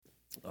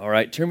All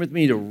right, turn with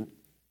me to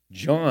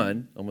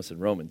John, almost said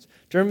Romans.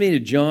 Turn with me to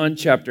John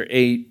chapter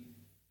 8,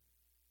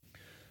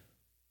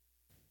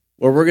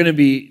 where we're going to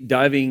be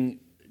diving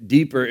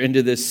deeper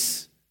into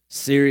this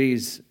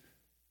series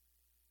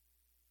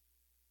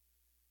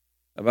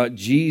about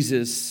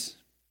Jesus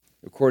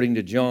according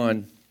to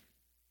John.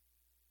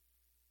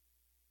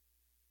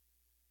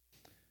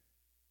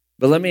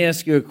 But let me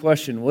ask you a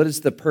question. What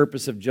is the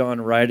purpose of John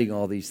writing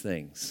all these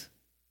things?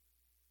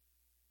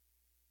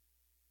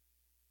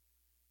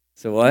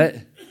 So what?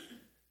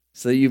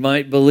 So you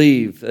might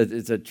believe.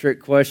 It's a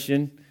trick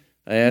question.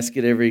 I ask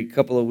it every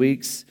couple of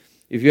weeks.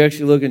 If you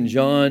actually look in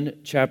John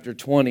chapter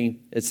 20,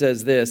 it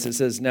says this. It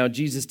says, "Now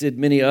Jesus did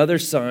many other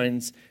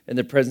signs in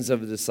the presence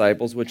of his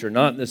disciples, which are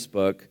not in this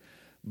book,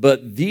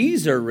 but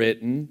these are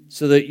written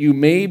so that you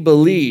may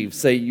believe."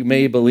 Say, you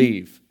may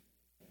believe.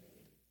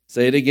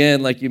 Say it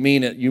again like you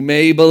mean it. You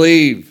may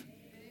believe.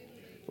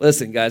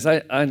 Listen, guys,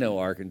 I know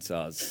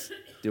Arkansas is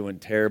doing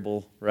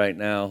terrible right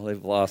now.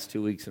 They've lost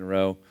 2 weeks in a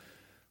row.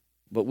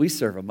 But we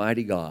serve a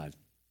mighty God.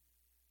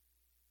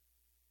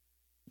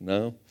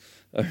 No?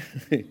 All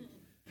right.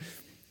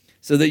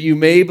 So that you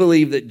may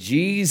believe that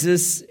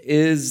Jesus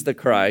is the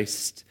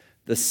Christ,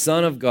 the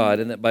Son of God,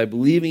 and that by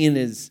believing in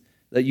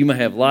that you may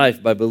have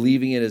life by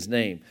believing in his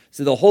name.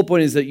 So the whole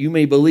point is that you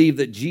may believe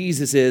that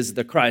Jesus is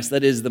the Christ,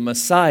 that is the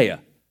Messiah.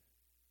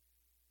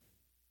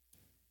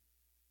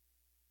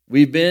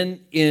 We've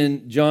been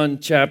in John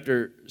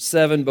chapter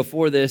 7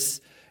 before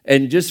this,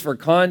 and just for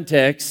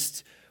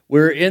context,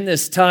 we're in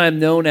this time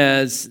known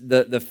as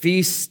the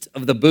Feast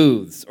of the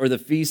Booths, or the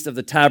Feast of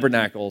the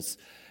Tabernacles.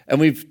 And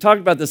we've talked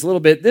about this a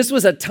little bit. This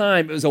was a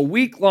time, it was a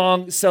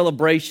week-long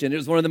celebration. It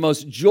was one of the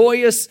most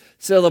joyous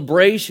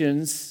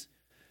celebrations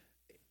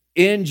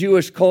in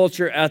Jewish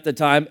culture at the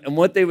time. And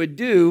what they would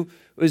do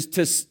was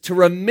to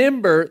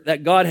remember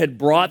that God had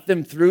brought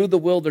them through the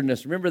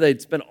wilderness. Remember,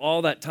 they'd spent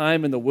all that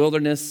time in the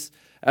wilderness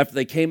after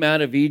they came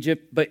out of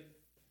Egypt. But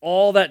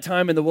all that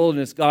time in the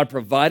wilderness, God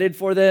provided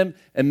for them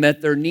and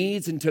met their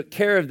needs and took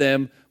care of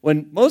them.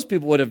 When most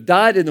people would have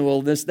died in the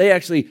wilderness, they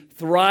actually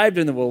thrived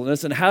in the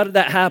wilderness. And how did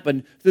that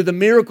happen? Through the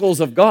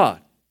miracles of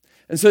God.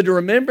 And so to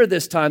remember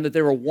this time that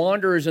they were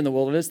wanderers in the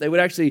wilderness, they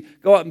would actually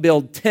go out and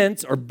build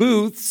tents or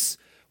booths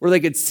where they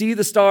could see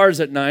the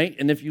stars at night.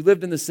 And if you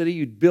lived in the city,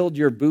 you'd build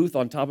your booth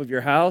on top of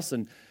your house.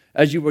 And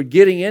as you were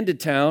getting into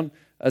town,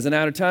 as an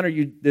out-of-towner,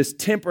 this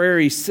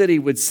temporary city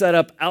would set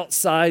up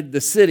outside the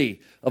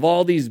city of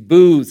all these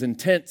booths and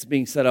tents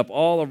being set up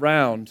all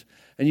around.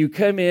 And you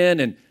come in,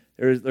 and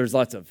there's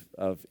lots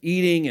of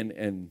eating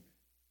and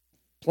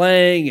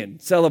playing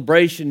and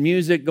celebration,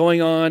 music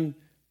going on.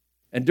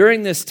 And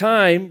during this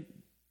time,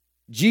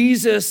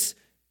 Jesus,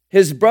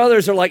 his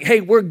brothers are like,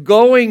 "Hey, we're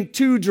going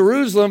to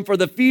Jerusalem for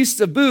the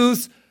Feast of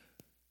Booths.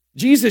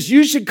 Jesus,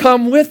 you should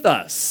come with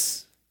us.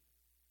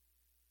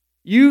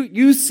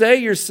 You say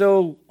you're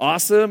so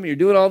awesome, you're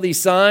doing all these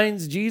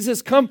signs.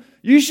 Jesus, come.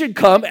 You should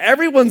come.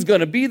 Everyone's going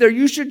to be there.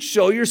 You should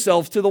show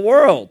yourself to the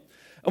world."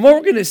 And what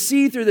we're going to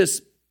see through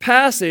this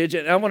passage,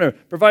 and I want to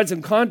provide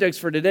some context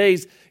for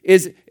today's,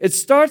 is it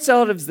starts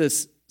out as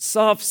this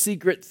soft,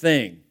 secret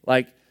thing.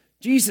 Like,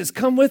 "Jesus,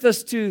 come with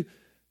us to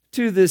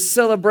this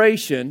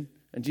celebration."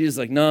 And Jesus is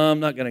like, "No, I'm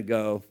not going to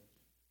go.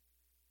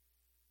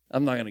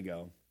 I'm not going to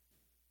go."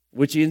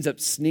 Which he ends up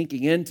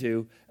sneaking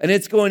into. And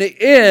it's going to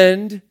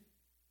end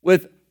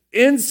with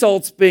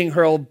insults being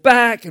hurled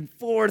back and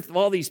forth of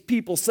all these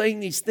people saying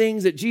these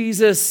things at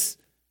Jesus,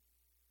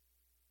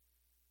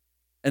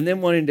 and then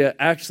wanting to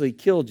actually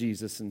kill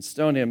Jesus and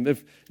stone him.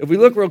 If we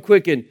look real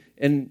quick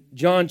in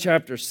John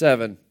chapter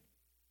 7,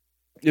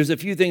 there's a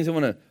few things I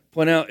want to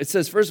point out. It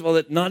says, first of all,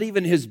 that not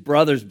even his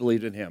brothers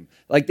believed in him.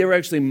 Like, they were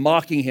actually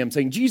mocking him,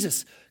 saying,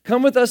 "Jesus,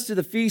 come with us to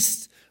the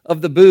Feast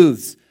of the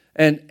Booths."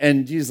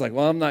 And Jesus is like,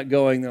 "Well, I'm not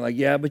going." They're like,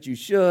 "Yeah, but you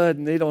should."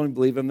 And they don't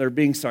believe him. They're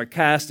being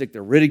sarcastic.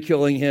 They're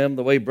ridiculing him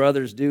the way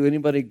brothers do.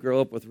 Anybody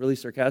grow up with really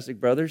sarcastic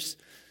brothers?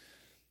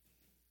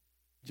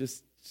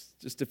 Just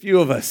a few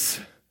of us.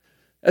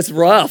 That's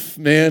rough,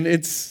 man.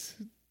 It's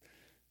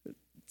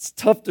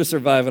tough to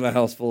survive in a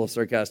house full of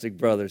sarcastic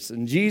brothers.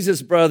 And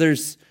Jesus'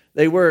 brothers,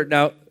 they were.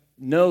 Now,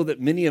 know that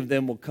many of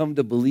them will come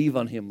to believe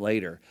on him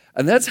later.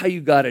 And that's how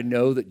you got to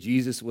know that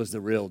Jesus was the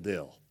real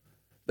deal.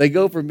 They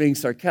go from being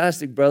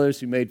sarcastic brothers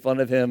who made fun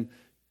of him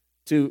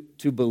to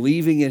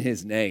believing in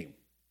his name.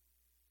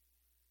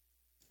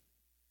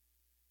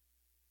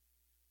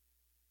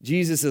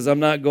 Jesus says, "I'm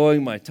not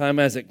going, my time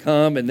hasn't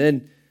come." And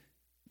then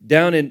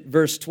down in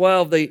verse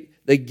 12,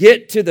 they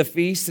get to the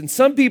feast, and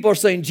some people are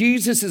saying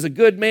Jesus is a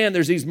good man.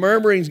 There's these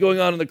murmurings going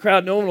on in the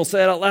crowd. No one will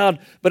say it out loud.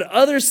 But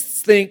others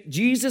think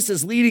Jesus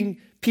is leading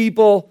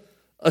people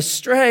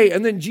astray.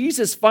 And then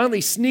Jesus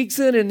finally sneaks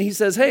in and he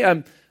says, "Hey,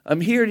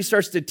 I'm here." And he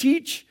starts to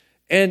teach.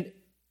 And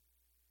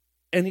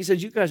he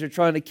says, "You guys are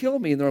trying to kill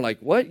me." And they're like,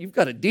 "What? You've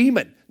got a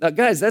demon." Now,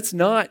 guys, that's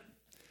not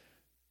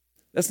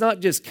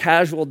just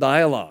casual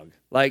dialogue.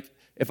 Like,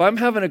 if I'm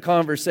having a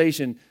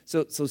conversation,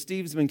 so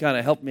Steve's been kind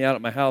of helping me out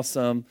at my house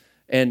some,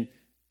 and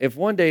if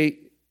one day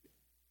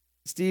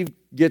Steve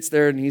gets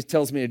there and he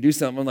tells me to do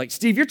something, I'm like,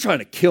 "Steve, you're trying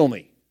to kill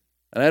me."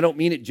 and I don't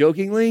mean it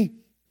jokingly,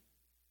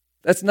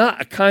 that's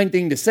not a kind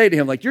thing to say to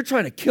him. Like, you're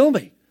trying to kill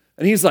me.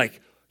 And he's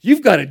like,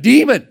 you've got a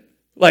demon.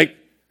 Like,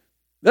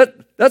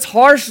 that's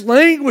harsh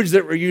language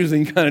that we're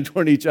using kind of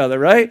toward each other,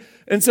 right?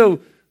 And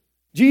so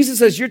Jesus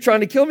says, you're trying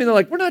to kill me. And they're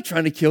like, we're not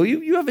trying to kill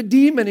you. You have a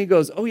demon. He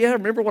goes, oh yeah,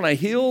 remember when I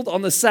healed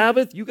on the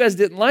Sabbath? You guys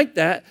didn't like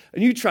that,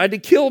 and you tried to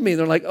kill me. And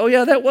they're like, oh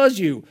yeah, that was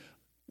you.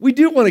 We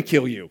do want to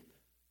kill you.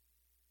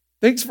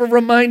 Thanks for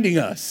reminding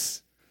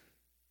us.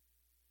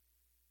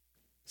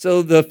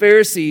 So the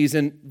Pharisees,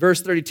 in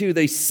verse 32,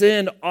 they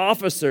send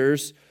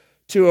officers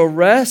to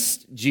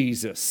arrest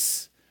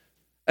Jesus.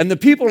 And the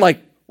people are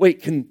like,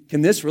 wait,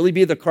 can this really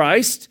be the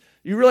Christ?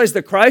 You realize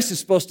the Christ is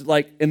supposed to,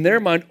 like, in their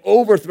mind,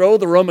 overthrow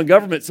the Roman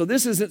government. So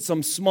this isn't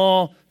some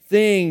small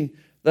thing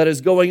that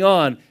is going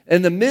on.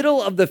 In the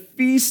middle of the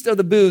Feast of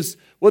the Booths,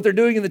 what they're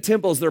doing in the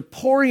temple is they're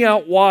pouring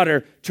out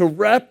water to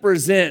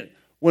represent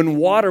when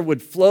water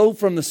would flow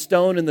from the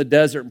stone in the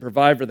desert and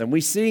provide for them.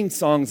 We sing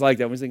songs like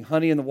that. We sing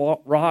Honey in the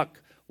Rock,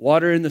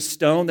 Water in the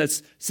Stone.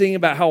 That's singing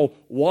about how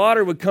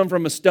water would come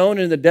from a stone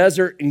in the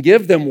desert and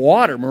give them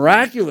water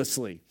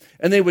miraculously.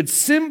 And they would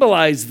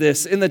symbolize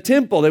this in the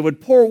temple. They would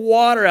pour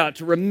water out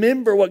to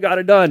remember what God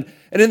had done.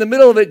 And in the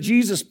middle of it,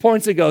 Jesus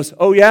points and goes,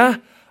 oh yeah,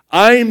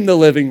 I'm the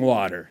living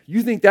water.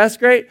 You think that's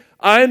great?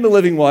 I'm the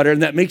living water,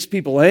 and that makes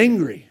people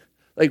angry.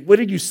 Like, what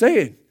are you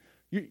saying?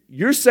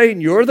 You're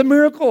saying you're the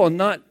miracle and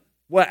not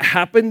what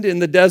happened in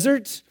the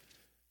desert?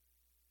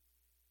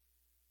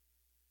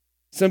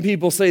 Some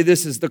people say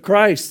this is the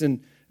Christ.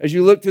 And as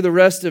you look through the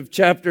rest of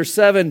chapter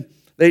 7,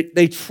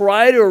 they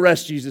try to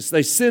arrest Jesus.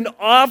 They send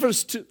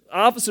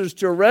officers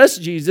to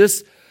arrest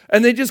Jesus,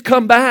 and they just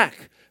come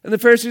back. And the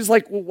Pharisees are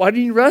like, well, why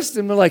didn't you arrest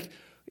him? They're like,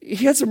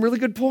 he had some really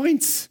good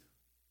points.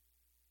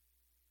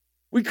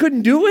 We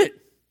couldn't do it.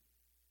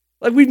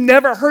 Like, we've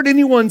never heard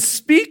anyone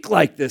speak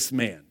like this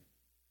man.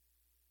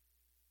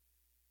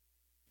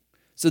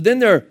 So then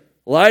they're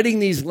lighting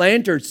these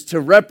lanterns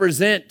to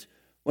represent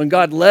when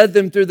God led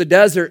them through the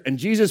desert, and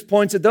Jesus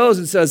points at those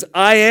and says,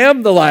 I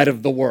am the light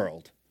of the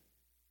world.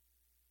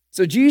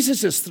 So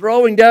Jesus is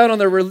throwing down on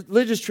their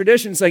religious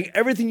tradition, saying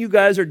everything you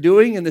guys are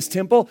doing in this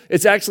temple,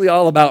 it's actually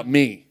all about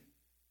me.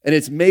 And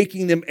it's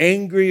making them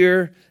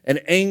angrier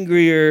and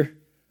angrier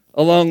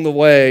along the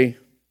way.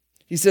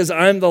 He says,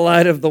 I'm the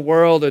light of the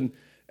world. And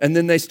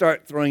then they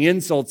start throwing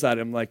insults at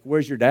him like,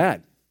 where's your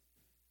dad?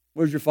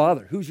 Where's your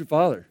father? Who's your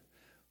father?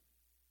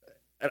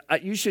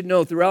 You should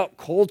know throughout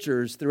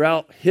cultures,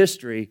 throughout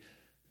history,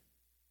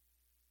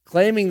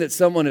 claiming that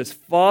someone is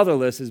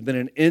fatherless has been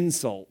an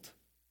insult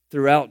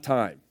throughout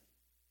time.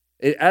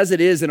 As it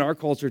is in our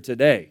culture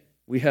today,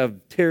 we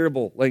have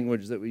terrible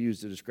language that we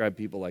use to describe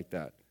people like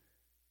that.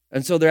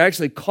 And so they're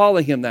actually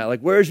calling him that,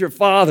 like, where's your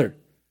father?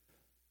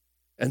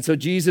 And so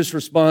Jesus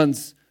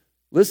responds,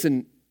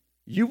 listen,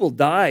 you will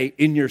die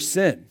in your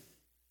sin,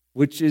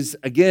 which is,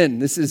 again,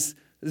 this is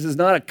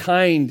not a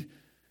kind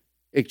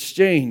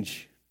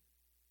exchange.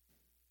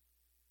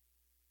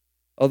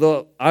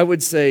 Although I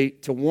would say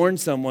to warn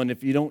someone,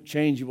 if you don't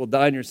change, you will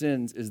die in your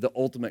sins, is the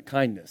ultimate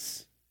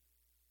kindness.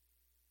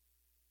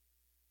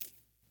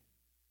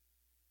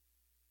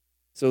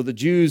 So the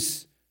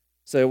Jews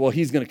say, well,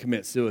 he's going to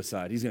commit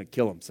suicide. He's going to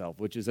kill himself,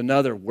 which is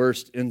another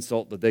worst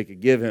insult that they could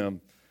give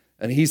him.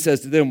 And he says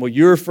to them, well,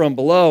 you're from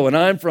below and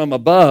I'm from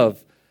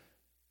above.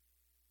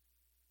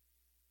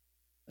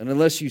 And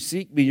unless you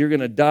seek me, you're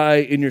going to die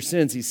in your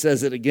sins. He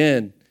says it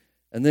again.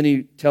 And then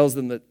he tells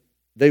them that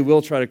they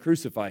will try to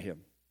crucify him.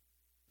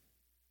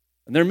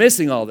 And they're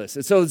missing all this.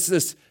 And so it's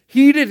this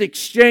heated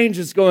exchange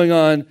that's going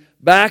on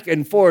back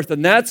and forth.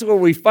 And that's where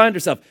we find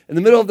ourselves. In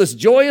the middle of this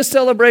joyous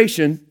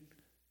celebration,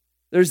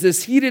 there's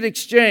this heated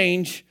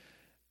exchange.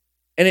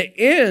 And it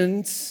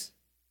ends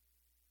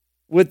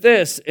with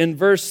this. In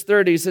verse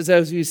 30, it says,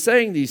 as he's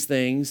saying these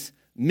things,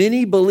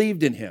 many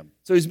believed in him.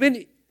 So he's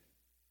been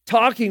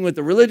talking with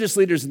the religious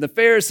leaders and the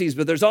Pharisees,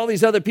 but there's all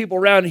these other people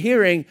around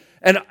hearing.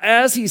 And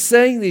as he's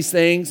saying these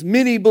things,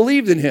 many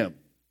believed in him.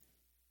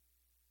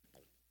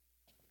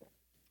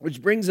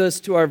 Which brings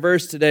us to our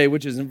verse today,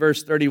 which is in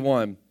verse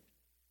 31.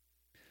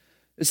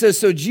 It says,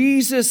 so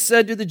Jesus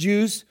said to the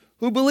Jews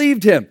who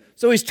believed him.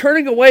 So he's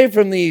turning away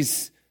from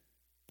these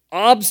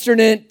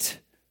obstinate,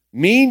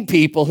 mean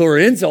people who are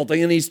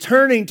insulting, and he's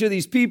turning to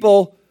these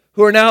people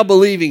who are now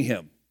believing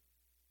him.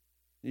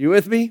 Are you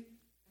with me?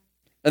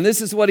 And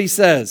this is what he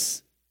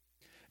says.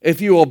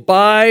 If you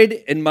abide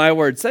in my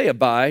word, say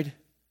abide.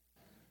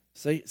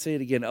 Say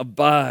it again,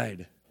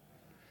 abide.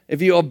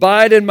 If you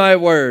abide in my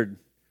word,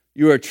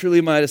 you are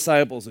truly my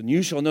disciples, and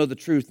you shall know the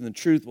truth, and the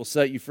truth will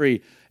set you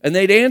free. And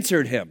they'd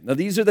answered him. Now,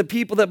 these are the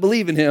people that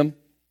believe in him.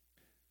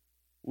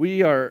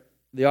 We are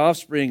the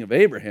offspring of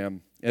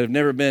Abraham and have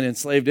never been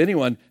enslaved to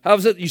anyone. How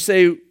is it you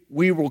say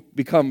we will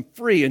become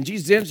free? And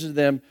Jesus answered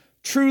them,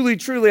 truly,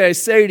 truly, I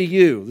say to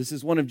you. This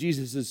is one of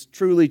Jesus'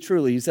 truly,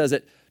 truly. He says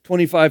it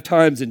 25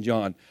 times in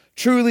John.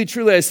 Truly,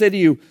 truly, I say to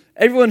you,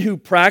 everyone who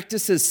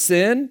practices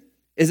sin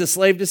is a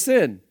slave to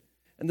sin.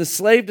 And the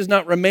slave does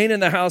not remain in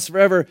the house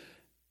forever.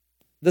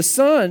 The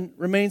Son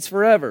remains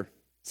forever.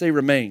 Say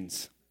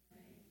remains.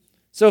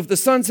 So if the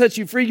Son sets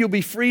you free, you'll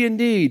be free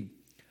indeed.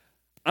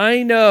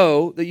 I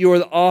know that you are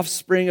the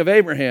offspring of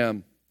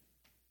Abraham,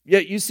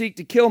 yet you seek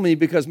to kill me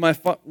because my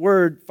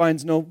word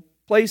finds no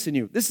place in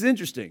you. This is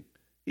interesting.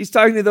 He's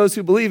talking to those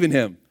who believe in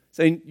him,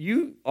 saying,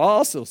 you are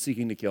also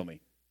seeking to kill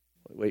me.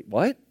 Wait,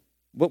 what?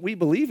 But we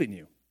believe in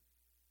you.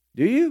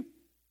 Do you?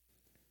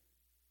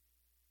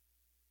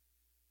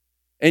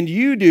 And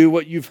you do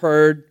what you've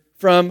heard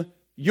from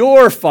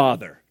your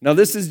father. Now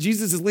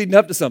Jesus is leading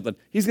up to something.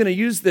 He's going to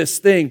use this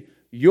thing,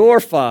 your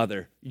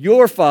father,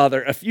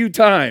 a few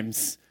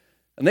times.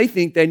 And they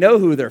think they know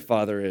who their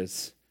father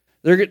is.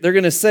 They're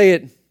going to say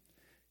it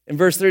in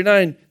verse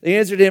 39. They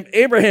answered him,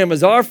 Abraham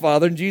is our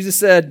father. And Jesus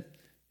said,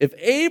 if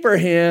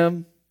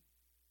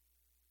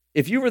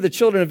you were the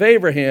children of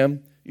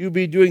Abraham, you'd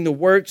be doing the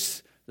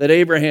works that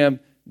Abraham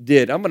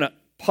did. I'm going to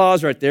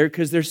pause right there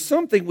because there's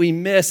something we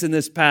miss in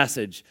this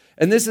passage.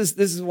 And this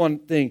is one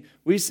thing.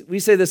 We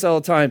say this all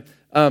the time.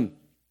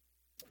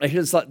 I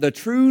hear this, the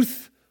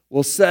truth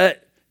will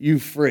set you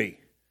free.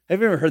 Have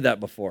you ever heard that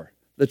before?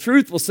 The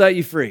truth will set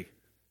you free.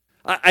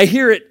 I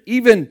hear it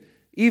even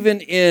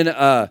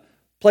in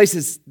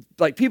places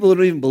like people who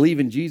don't even believe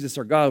in Jesus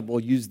or God will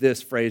use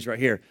this phrase right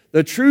here.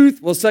 The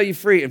truth will set you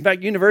free. In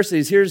fact,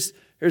 universities, here's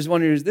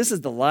one. This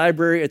is the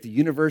library at the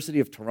University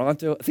of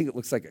Toronto. I think it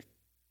looks like a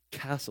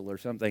castle or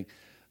something.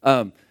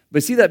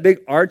 But see that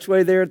big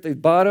archway there at the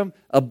bottom?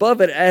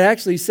 Above it, it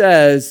actually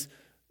says,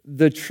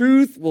 the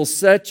truth will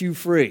set you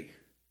free.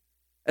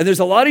 And there's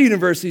a lot of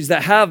universities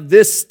that have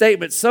this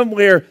statement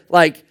somewhere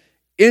like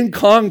in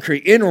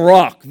concrete, in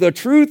rock. The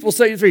truth will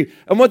set you free.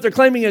 And what they're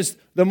claiming is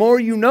the more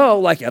you know,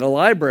 like at a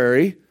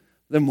library,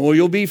 the more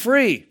you'll be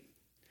free.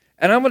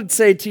 And I'm going to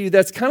say to you,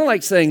 that's kind of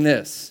like saying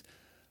this.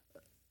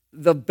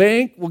 The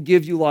bank will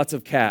give you lots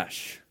of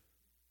cash.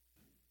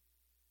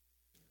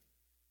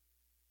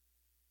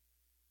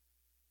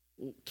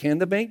 Can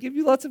the bank give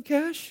you lots of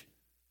cash?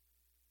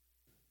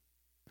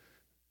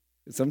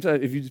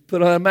 Sometimes if you just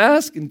put on a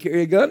mask and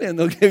carry a gun in,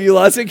 they'll give you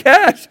lots of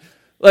cash.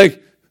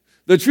 Like,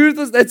 the truth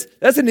is,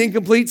 that's an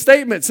incomplete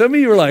statement. Some of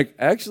you are like,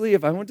 actually,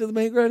 if I went to the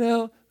bank right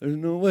now, there's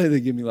no way they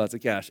give me lots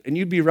of cash. And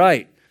you'd be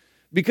right,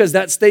 because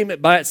that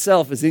statement by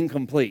itself is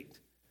incomplete.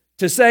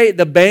 To say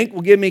the bank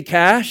will give me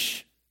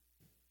cash,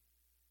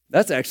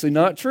 that's actually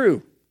not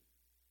true.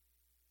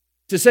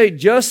 To say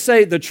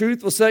the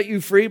truth will set you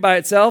free by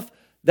itself,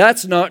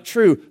 that's not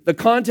true. The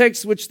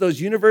context which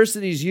those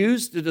universities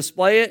use to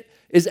display it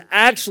is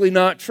actually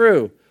not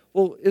true.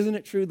 Well, isn't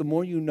it true? The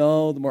more you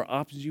know, the more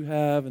options you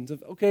have. And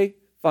stuff. Okay,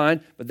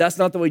 fine. But that's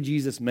not the way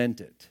Jesus meant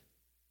it.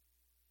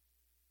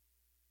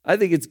 I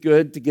think it's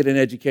good to get an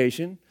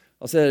education.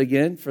 I'll say it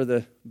again for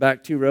the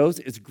back two rows.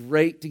 It's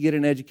great to get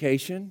an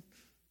education.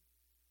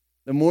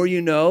 The more you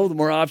know, the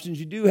more options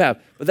you do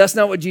have. But that's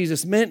not what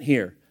Jesus meant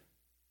here.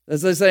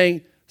 That's like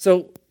saying,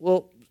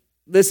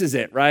 this is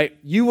it, right?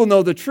 You will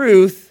know the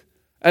truth,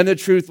 and the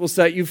truth will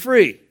set you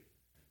free.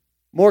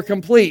 More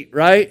complete,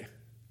 right?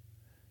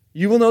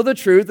 You will know the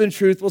truth, and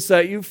truth will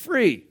set you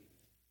free.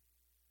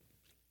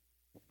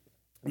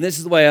 And this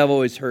is the way I've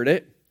always heard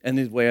it, and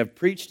this is the way I've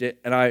preached it,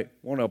 and I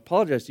want to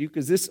apologize to you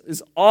because this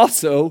is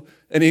also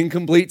an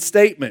incomplete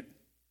statement.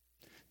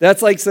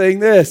 That's like saying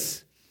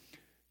this.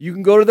 You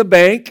can go to the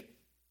bank,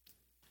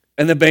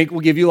 and the bank will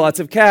give you lots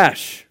of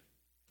cash.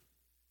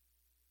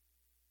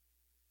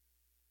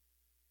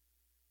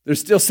 There's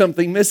still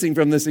something missing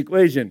from this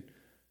equation.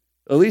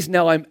 At least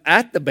now I'm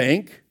at the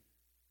bank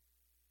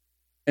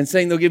and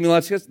saying they'll give me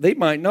lots of cash. They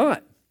might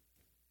not.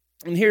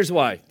 And here's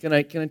why. Can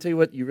I tell you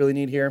what you really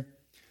need here?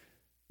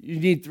 You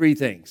need three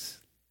things.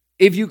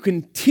 If you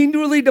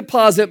continually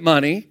deposit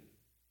money,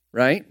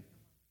 right,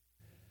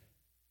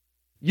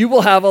 you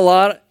will have a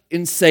lot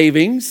in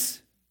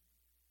savings,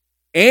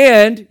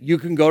 and you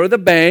can go to the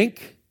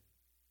bank,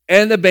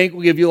 and the bank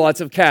will give you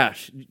lots of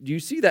cash. Do you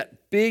see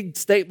that big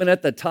statement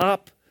at the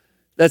top?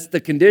 That's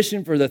the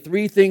condition for the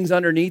three things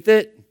underneath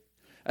it.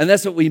 And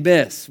that's what we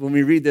miss when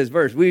we read this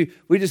verse. We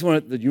just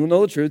want to, you'll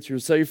know the truth, you'll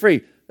set you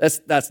free.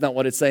 That's not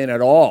what it's saying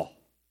at all.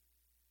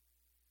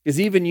 Because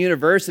even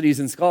universities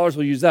and scholars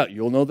will use that.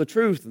 You'll know the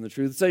truth, and the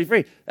truth will set you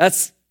free.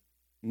 That's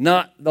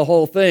not the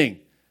whole thing.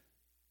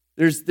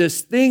 There's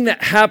this thing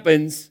that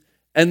happens,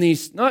 and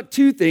these, not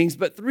two things,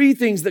 but three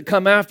things that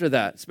come after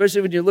that,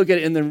 especially when you look at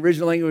it in the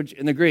original language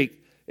in the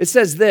Greek. It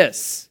says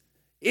this,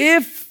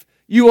 if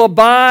you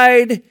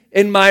abide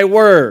in my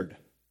word.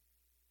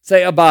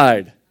 Say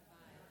abide.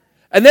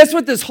 And that's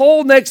what this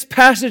whole next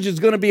passage is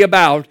going to be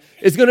about.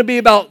 It's going to be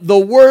about the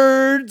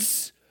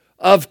words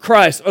of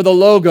Christ, or the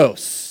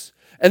Logos.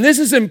 And this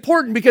is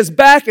important because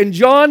back in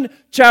John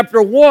chapter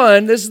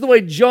 1, this is the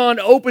way John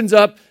opens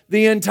up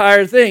the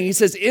entire thing. He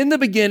says, in the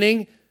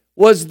beginning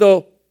was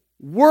the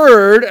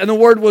Word, and the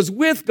Word was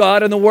with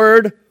God, and the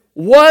Word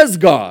was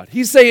God.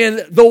 He's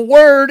saying the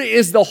Word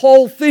is the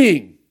whole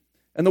thing.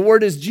 And the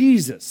Word is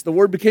Jesus. The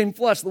Word became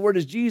flesh. The Word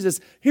is Jesus.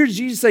 Here's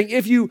Jesus saying,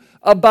 if you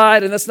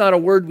abide, and that's not a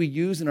word we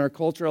use in our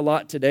culture a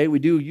lot today. We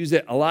do use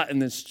it a lot in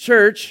this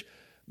church,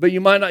 but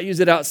you might not use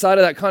it outside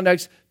of that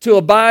context. To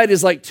abide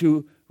is like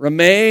to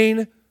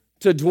remain,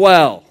 to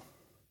dwell.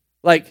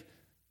 Like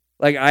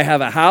Like I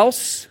have a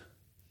house.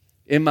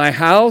 In my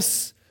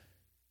house,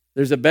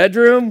 there's a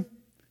bedroom,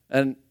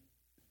 and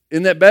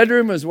in that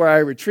bedroom is where I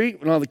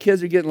retreat when all the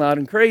kids are getting loud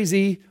and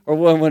crazy, or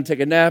when I want to take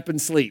a nap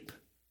and sleep,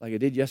 like I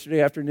did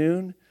yesterday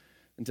afternoon,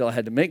 until I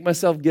had to make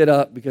myself get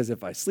up, because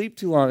if I sleep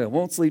too long, I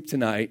won't sleep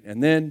tonight.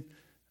 And then,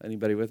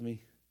 anybody with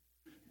me?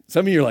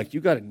 Some of you are like,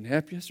 you got a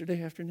nap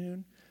yesterday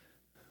afternoon?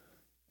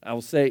 I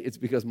will say it's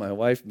because my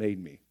wife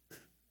made me.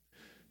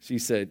 She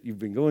said, you've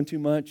been going too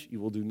much.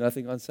 You will do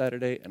nothing on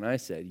Saturday. And I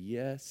said,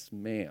 yes,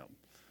 ma'am.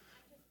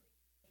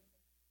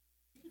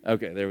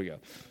 Okay, there we go.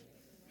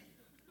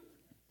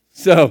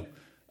 So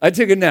I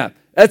took a nap.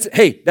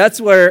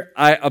 That's where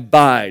I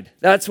abide.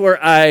 That's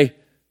where I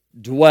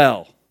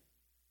dwell.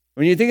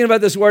 When you're thinking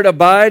about this word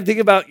abide, think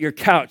about your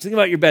couch. Think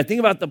about your bed. Think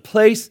about the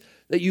place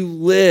that you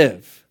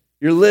live,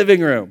 your living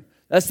room.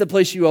 That's the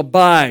place you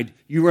abide,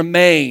 you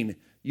remain,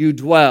 you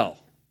dwell.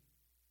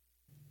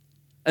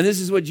 And this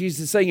is what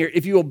Jesus is saying here.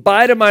 If you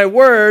abide in my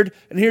word,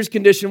 and here's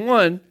condition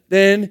 1,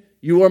 then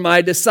you are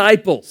my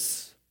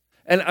disciples.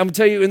 And I'm going to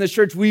tell you, in this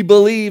church, we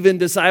believe in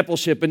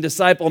discipleship and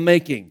disciple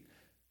making.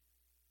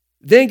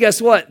 Then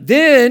guess what?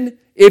 Then,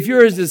 if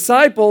you're his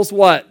disciples,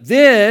 what?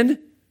 Then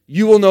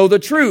you will know the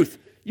truth.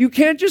 You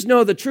can't just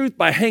know the truth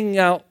by hanging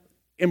out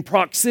in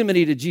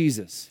proximity to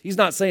Jesus. He's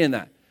not saying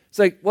that. It's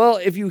like, well,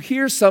 if you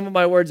hear some of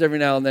my words every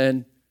now and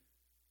then,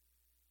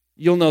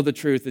 you'll know the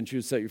truth and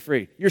truth set you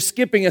free. You're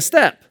skipping a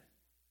step.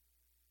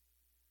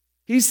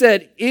 He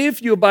said,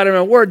 if you abide in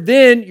my word,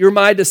 then you're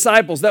my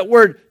disciples. That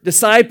word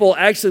disciple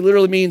actually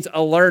literally means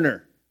a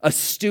learner, a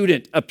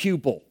student, a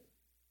pupil.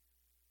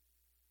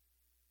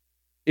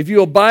 If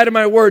you abide in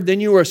my word, then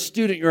you are a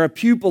student, you're a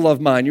pupil of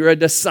mine, you're a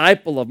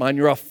disciple of mine,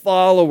 you're a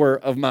follower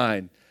of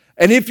mine.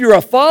 And if you're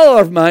a follower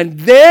of mine,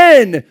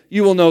 then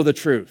you will know the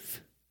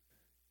truth.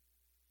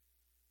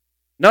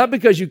 Not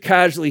because you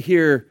casually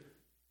hear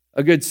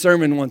a good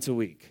sermon once a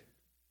week.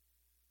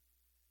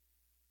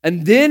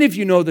 And then if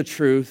you know the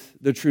truth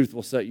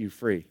will set you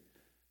free.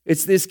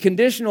 It's this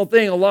conditional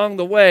thing along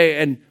the way,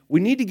 and we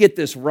need to get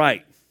this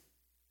right.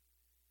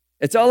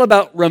 It's all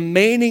about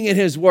remaining in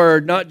his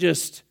word, not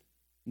just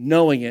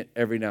knowing it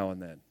every now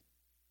and then.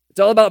 It's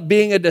all about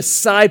being a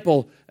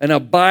disciple and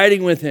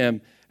abiding with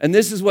him. And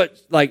this is what,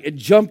 it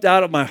jumped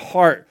out of my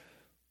heart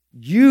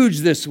huge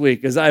this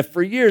week, as I've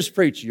for years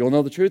preached, you'll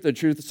know the truth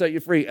will set you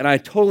free. And I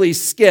totally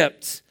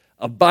skipped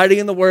abiding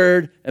in the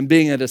word and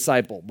being a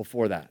disciple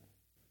before that.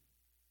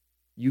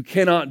 You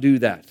cannot do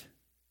that.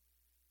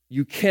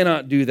 You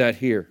cannot do that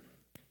here.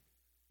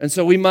 And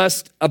so we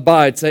must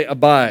abide. Say,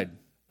 abide.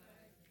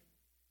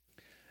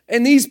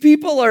 And these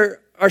people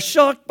are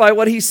shocked by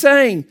what he's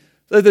saying.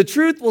 That the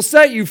truth will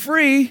set you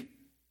free.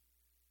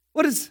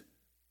 What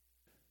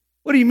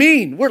do you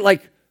mean?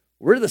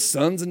 We're the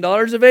sons and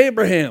daughters of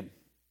Abraham.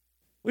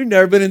 We've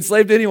never been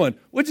enslaved to anyone,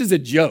 which is a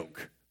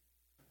joke.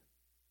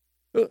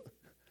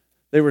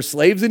 They were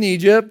slaves in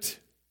Egypt,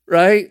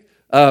 right?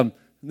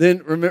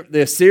 Then remember,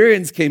 the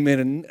Assyrians came in,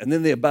 and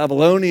then the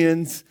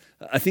Babylonians.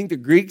 I think the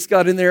Greeks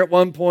got in there at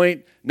one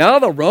point. Now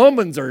the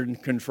Romans are in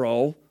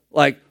control.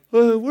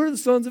 We're the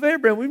sons of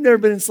Abraham. We've never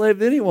been enslaved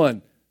to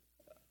anyone.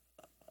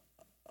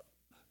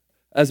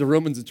 As a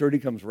Roman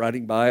centurion comes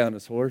riding by on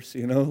his horse,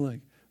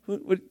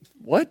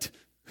 what?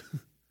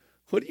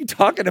 What are you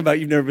talking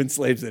about? You've never been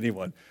slaves to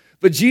anyone.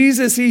 But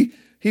Jesus, he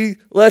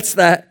lets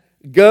that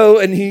go,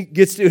 and he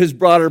gets to his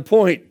broader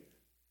point.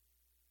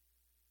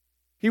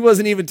 He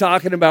wasn't even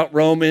talking about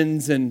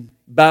Romans and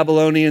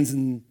Babylonians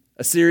and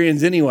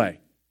Assyrians anyway.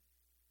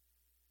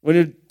 When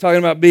you're talking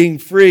about being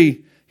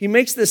free, he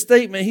makes this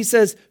statement. He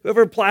says,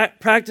 whoever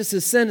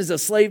practices sin is a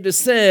slave to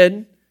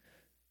sin.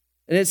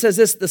 And it says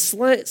this, the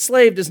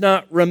slave does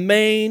not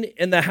remain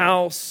in the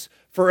house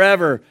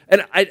forever.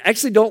 And I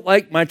actually don't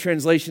like my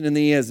translation in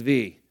the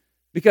ESV.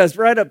 Because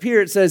right up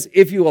here it says,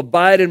 if you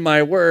abide in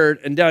my word,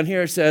 and down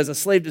here it says, a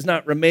slave does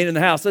not remain in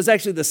the house. That's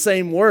actually the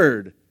same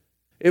word.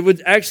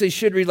 It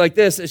should read like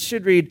this. It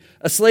should read,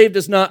 a slave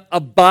does not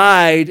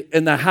abide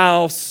in the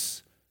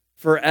house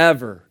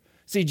forever.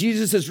 See,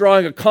 Jesus is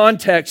drawing a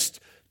context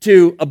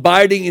to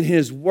abiding in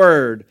his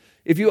word.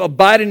 If you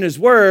abide in his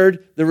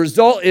word, the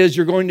result is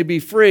you're going to be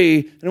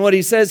free. And what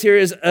he says here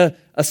is, a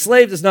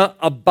slave does not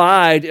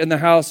abide in the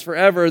house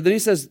forever. Then he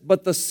says,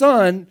 but the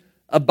Son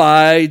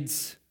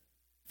abides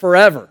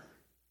forever.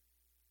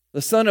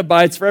 The Son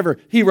abides forever.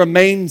 He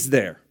remains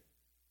there.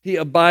 He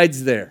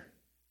abides there.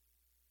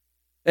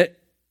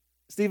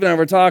 Steve and I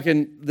were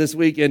talking this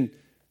week, and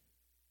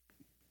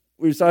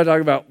we started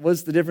talking about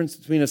what's the difference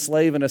between a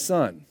slave and a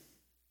son.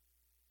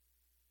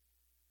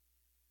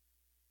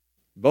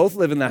 Both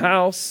live in the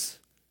house.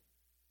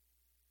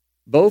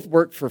 Both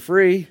work for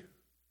free.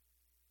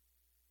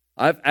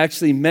 I've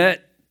actually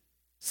met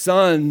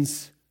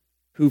sons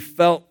who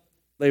felt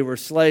they were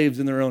slaves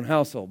in their own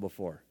household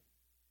before.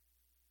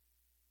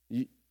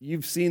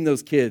 You've seen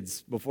those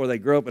kids before they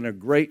grow up in a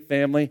great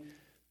family,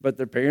 but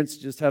their parents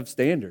just have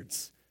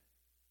standards.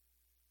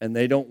 And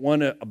they don't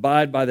want to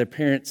abide by their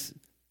parents'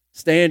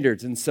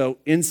 standards. And so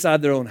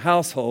inside their own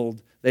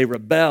household, they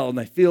rebel and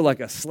they feel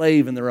like a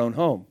slave in their own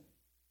home.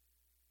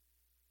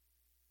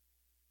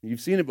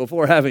 You've seen it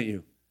before, haven't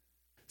you?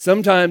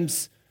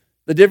 Sometimes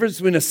the difference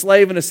between a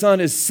slave and a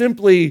son is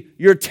simply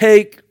your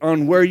take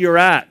on where you're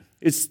at.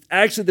 It's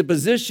actually the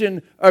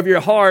position of your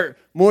heart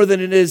more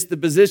than it is the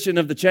position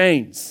of the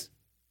chains.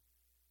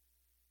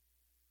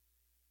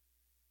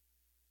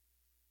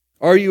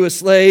 Are you a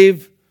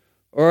slave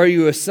or are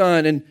you a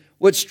son? And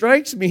what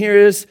strikes me here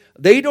is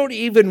they don't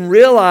even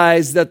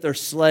realize that they're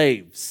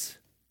slaves.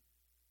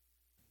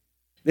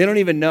 They don't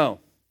even know.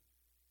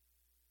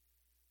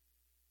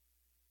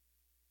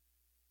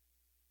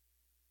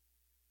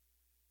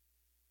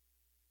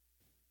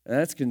 And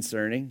that's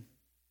concerning.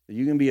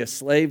 You can be a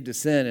slave to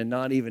sin and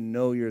not even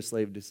know you're a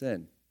slave to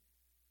sin.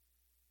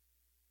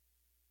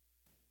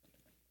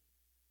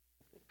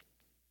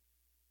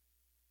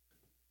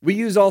 We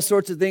use all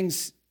sorts of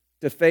things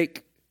to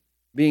fake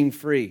being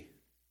free.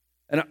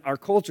 And our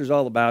culture is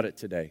all about it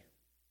today.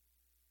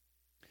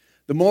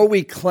 The more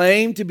we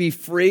claim to be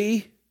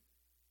free,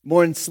 the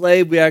more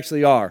enslaved we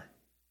actually are.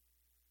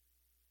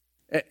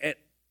 The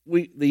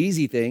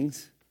easy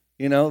things,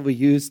 we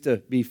use to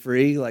be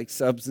free, like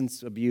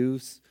substance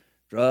abuse,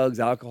 drugs,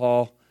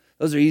 alcohol,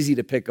 those are easy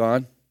to pick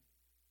on.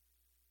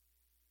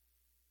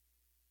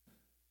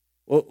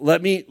 Well,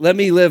 let me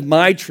live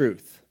my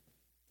truth.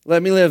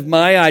 Let me live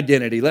my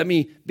identity. Let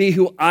me be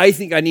who I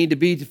think I need to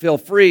be to feel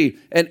free.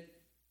 And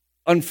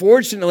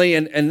unfortunately,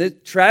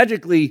 and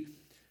tragically,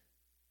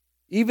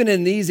 even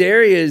in these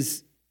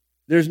areas,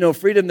 there's no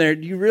freedom there.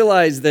 Do you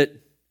realize that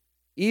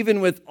even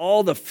with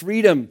all the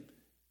freedom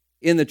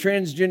in the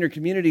transgender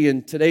community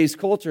in today's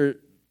culture,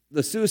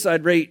 the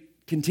suicide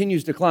rate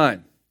continues to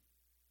climb,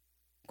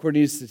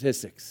 according to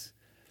statistics.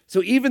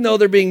 So even though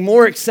they're being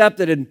more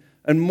accepted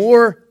and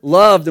more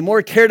loved and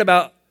more cared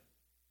about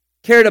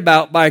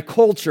by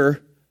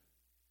culture,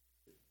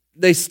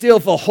 they still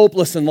feel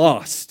hopeless and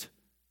lost.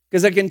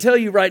 Because I can tell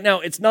you right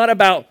now, it's not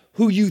about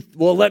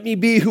let me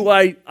be who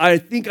I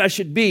think I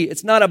should be.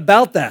 It's not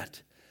about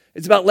that.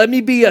 It's about let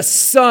me be a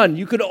son.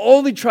 You could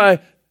only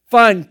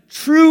find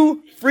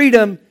true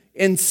freedom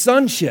in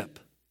sonship.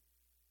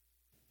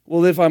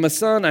 Well, if I'm a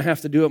son, I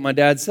have to do what my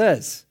dad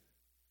says.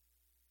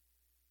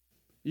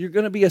 You're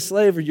going to be a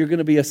slave or you're going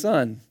to be a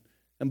son.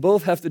 And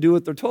both have to do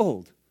what they're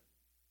told.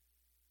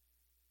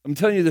 I'm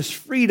telling you, there's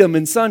freedom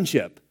in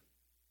sonship.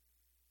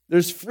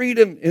 There's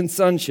freedom in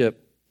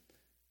sonship.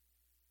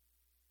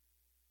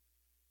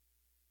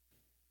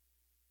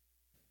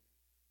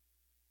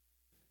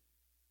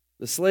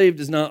 The slave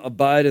does not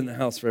abide in the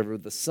house forever.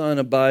 The son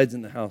abides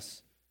in the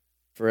house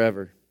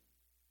forever.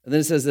 And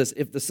then it says this,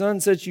 if the son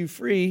sets you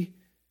free,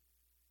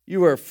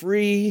 you are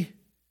free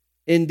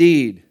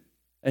indeed.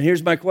 And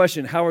here's my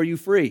question, how are you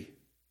free?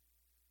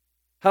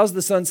 How's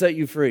the son set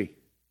you free?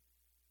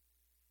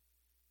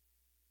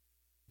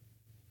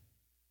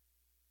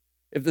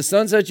 If the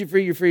son sets you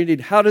free, you're free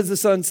indeed. How does the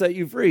son set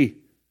you free?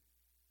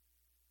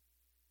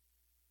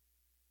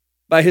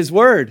 By his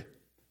word.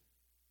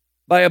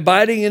 By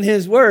abiding in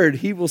his word,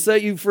 he will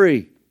set you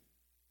free.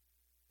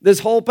 This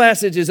whole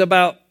passage is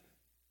about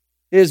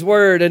his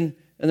word. And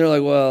they're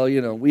like, well,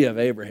 we have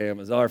Abraham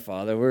as our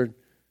father.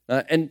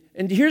 And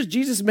here's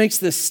Jesus makes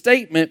this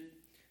statement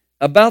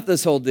about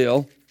this whole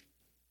deal.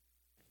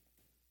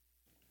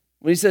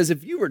 When he says,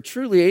 if you were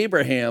truly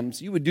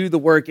Abraham's, you would do the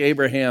work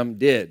Abraham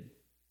did.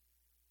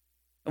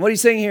 And what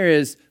he's saying here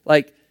is,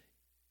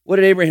 what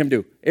did Abraham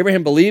do?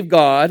 Abraham believed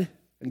God,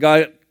 and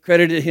God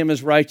credited him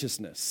as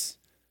righteousness.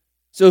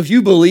 So if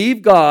you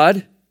believe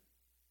God,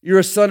 you're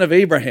a son of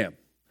Abraham.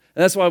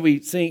 And that's why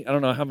we sing, I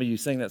don't know how many of you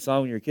sang that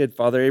song when you were a kid,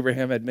 Father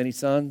Abraham had many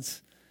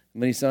sons.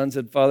 Many sons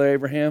had Father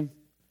Abraham.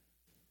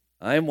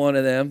 I am one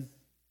of them.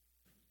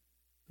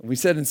 And we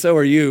said, and so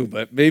are you,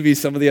 but maybe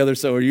some of the other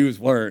so are yous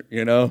weren't,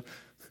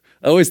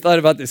 I always thought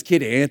about this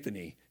kid,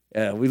 Anthony.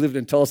 We lived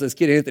in Tulsa. This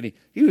kid, Anthony,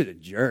 he was a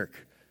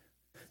jerk.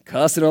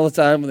 Cussing all the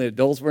time when the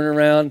adults weren't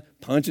around,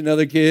 punching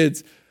other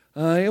kids.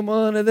 I am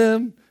one of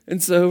them,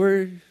 and so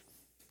are...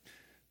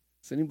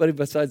 Is anybody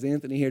besides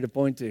Anthony here to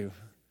point to?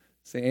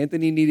 Say,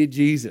 Anthony needed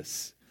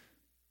Jesus.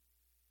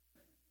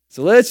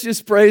 So let's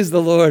just praise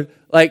the Lord.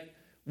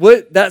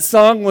 What that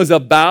song was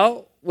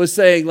about was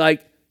saying,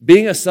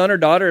 being a son or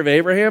daughter of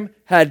Abraham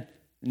had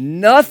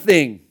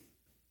nothing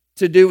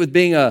to do with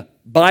being a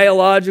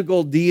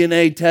biological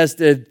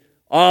DNA-tested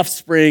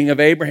offspring of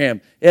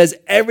Abraham. It has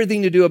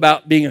everything to do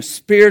about being a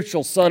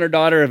spiritual son or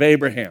daughter of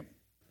Abraham.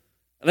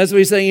 And that's what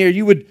he's saying here.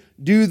 You would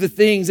do the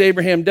things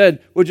Abraham did,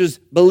 which is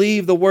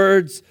believe the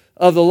words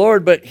of the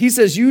Lord. But he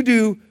says you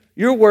do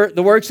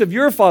the works of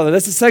your father.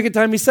 That's the second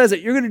time he says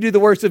it. You're going to do the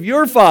works of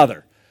your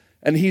father.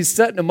 And he's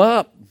setting them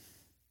up.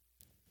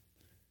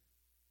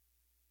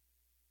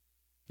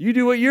 You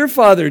do what your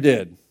father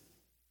did.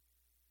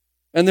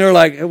 And they're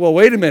like, well,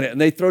 wait a minute.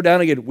 And they throw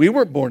down again, we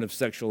weren't born of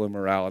sexual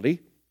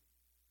immorality.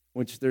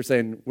 Which they're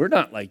saying, we're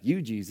not like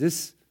you,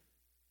 Jesus.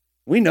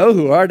 We know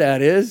who our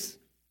dad is.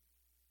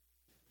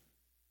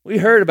 We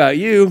heard about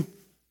you.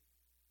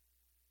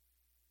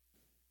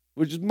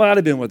 Which might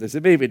have been with us,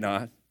 maybe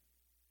not.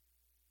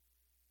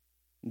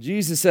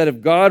 Jesus said, if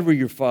God were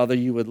your father,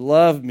 you would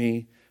love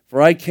me,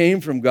 for I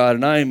came from God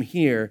and I am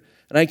here.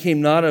 and I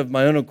came not of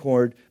my own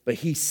accord, but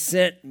he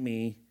sent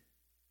me.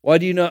 Why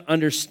do you not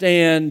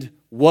understand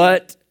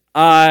what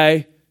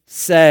I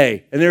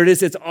say? And there it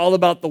is. It's all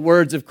about the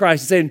words of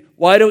Christ. He's saying,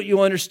 why don't you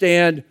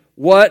understand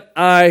what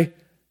I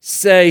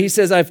say? He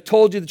says, I've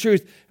told you the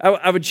truth.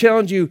 I would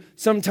challenge you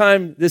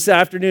sometime this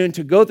afternoon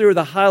to go through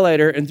the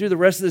highlighter and through the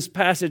rest of this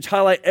passage,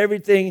 highlight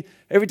everything,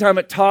 every time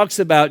it talks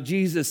about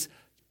Jesus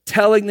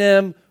telling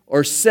them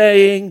or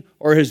saying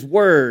or his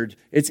word.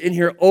 It's in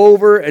here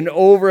over and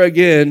over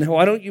again.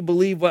 Why don't you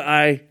believe what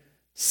I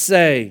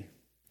say?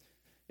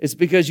 It's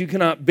because you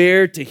cannot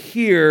bear to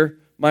hear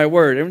my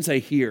word. Everyone say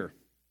hear.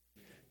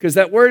 Because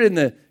that word in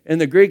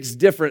the Greek is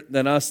different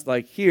than us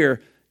like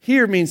hear.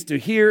 Hear means to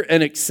hear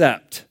and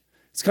accept.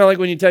 It's kind of like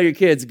when you tell your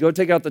kids, go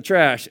take out the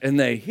trash, and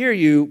they hear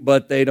you,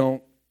 but they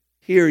don't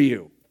hear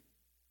you.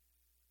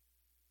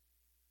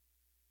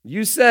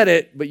 You said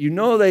it, but you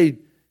know even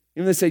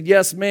they said,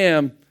 yes,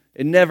 ma'am,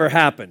 it never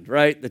happened,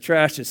 right? The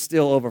trash is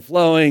still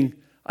overflowing.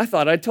 I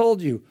thought I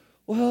told you.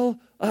 Well,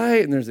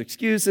 and there's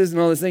excuses and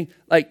all this thing.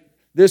 Like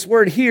this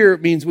word here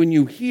means when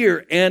you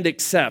hear and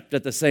accept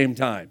at the same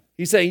time.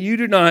 He's saying, you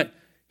do not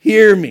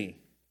hear me.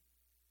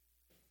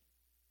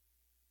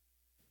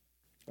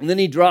 And then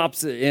he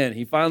drops it in.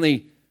 He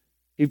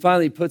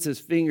finally puts his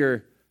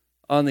finger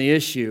on the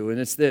issue, and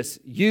it's this.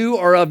 You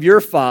are of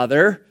your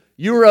father.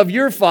 You are of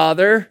your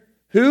father.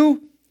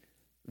 Who?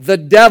 The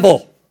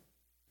devil.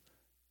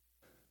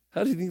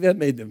 How do you think that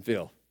made them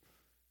feel?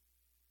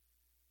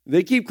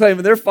 They keep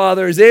claiming their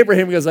father is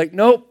Abraham. He goes like,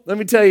 nope, let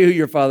me tell you who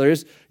your father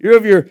is. You're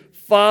of your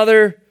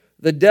father,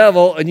 the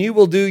devil, and you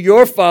will do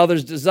your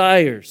father's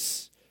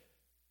desires.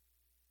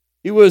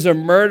 He was a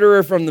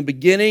murderer from the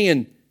beginning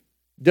and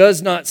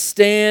does not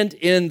stand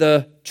in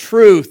the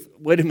truth.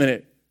 Wait a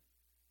minute.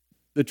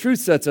 The truth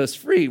sets us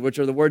free, which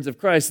are the words of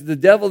Christ. The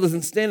devil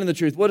doesn't stand in the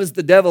truth. What does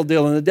the devil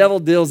deal in? The devil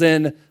deals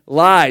in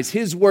lies.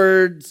 His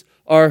words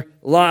are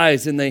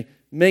lies, and they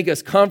make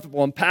us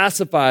comfortable and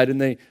pacified, and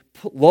they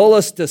lull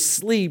us to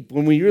sleep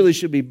when we really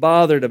should be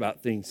bothered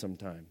about things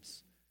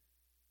sometimes.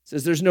 It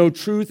says there's no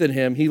truth in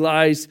him. He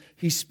lies.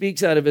 He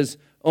speaks out of his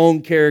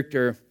own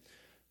character,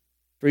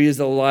 for he is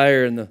a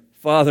liar and the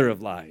father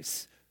of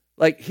lies.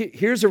 Like,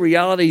 here's a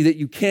reality that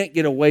you can't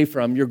get away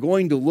from. You're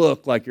going to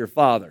look like your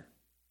father.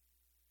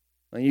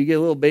 Like you get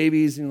little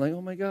babies and you're like,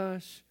 oh my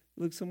gosh,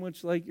 you look so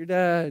much like your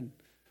dad.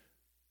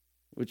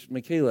 Which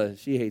Michaela,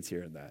 she hates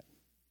hearing that.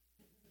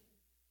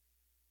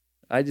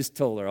 I just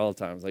told her all the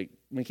time, I was like,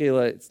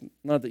 Michaela, it's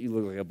not that you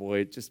look like a boy,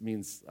 it just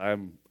means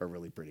I'm a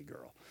really pretty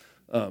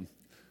girl.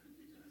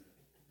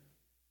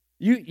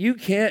 You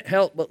can't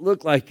help but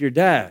look like your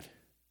dad.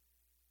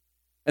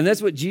 And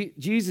that's what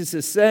Jesus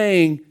is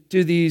saying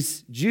to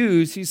these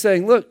Jews. He's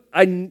saying, look,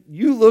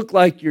 you look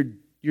like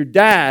your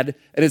dad,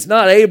 and it's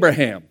not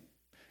Abraham.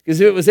 Because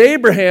if it was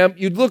Abraham,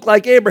 you'd look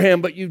like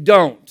Abraham, but you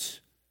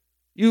don't.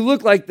 You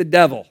look like the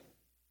devil,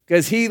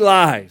 because he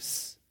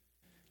lies.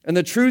 And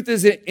the truth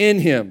isn't in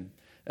him.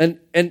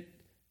 And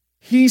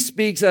he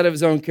speaks out of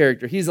his own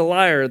character. He's a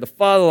liar, the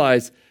father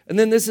lies. And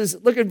then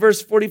look at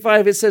verse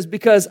 45. It says,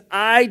 because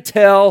I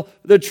tell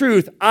the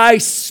truth. I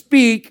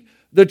speak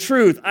the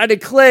truth. I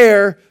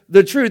declare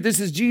the truth. This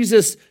is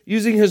Jesus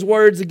using his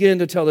words again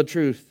to tell the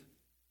truth.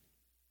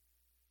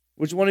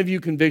 Which one of you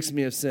convicts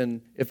me of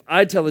sin? If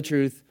I tell the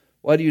truth,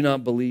 why do you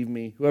not believe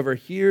me? Whoever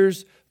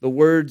hears the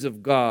words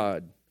of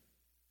God.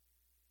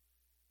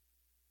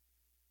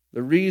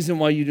 The reason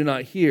why you do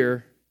not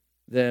hear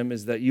them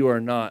is that you are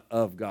not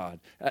of God.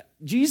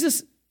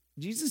 Jesus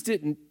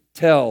didn't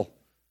tell,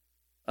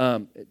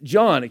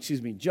 John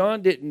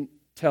didn't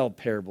tell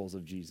parables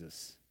of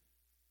Jesus.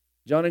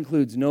 John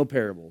includes no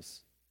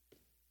parables,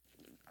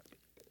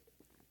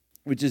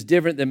 which is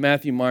different than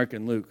Matthew, Mark,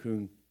 and Luke,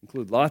 who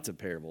include lots of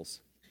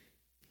parables.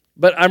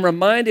 But I'm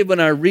reminded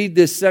when I read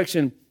this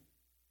section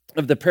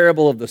of the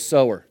parable of the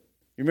sower.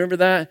 You remember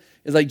that?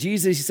 It's like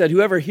Jesus, he said,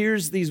 whoever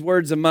hears these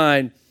words of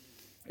mine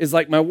is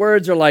like my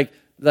words are like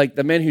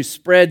the man who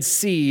spreads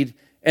seed,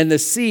 and the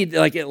seed,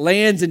 like it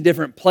lands in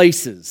different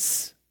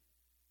places.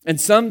 And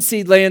some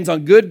seed lands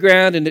on good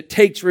ground and it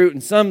takes root,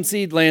 and some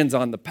seed lands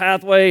on the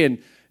pathway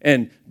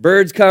and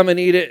birds come and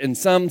eat it, and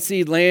some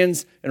seed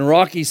lands in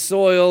rocky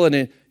soil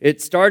and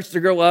it starts to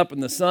grow up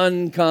and the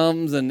sun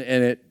comes and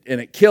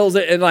it kills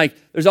it. And like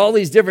there's all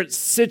these different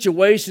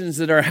situations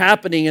that are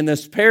happening in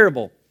this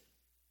parable.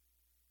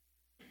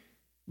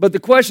 But the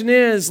question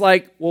is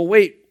like, well,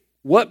 wait,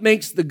 what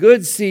makes the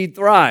good seed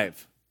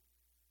thrive?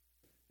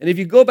 And if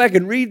you go back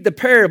and read the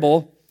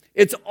parable,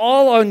 it's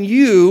all on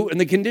you and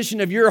the condition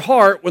of your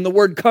heart when the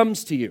word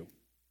comes to you.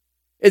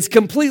 It's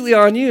completely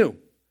on you.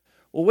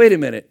 Well, wait a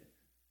minute.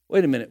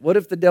 What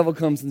if the devil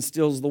comes and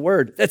steals the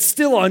word? That's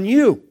still on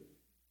you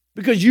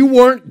because you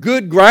weren't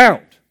good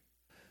ground.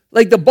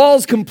 Like the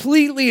ball's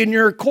completely in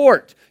your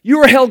court. You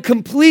are held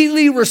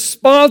completely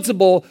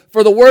responsible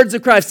for the words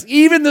of Christ.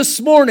 Even this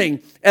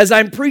morning, as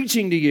I'm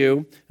preaching to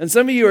you, and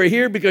some of you are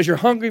here because you're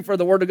hungry for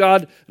the word of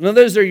God, and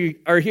others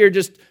are here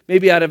just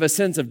maybe out of a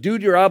sense of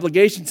duty or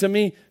obligation to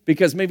me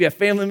because maybe a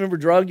family member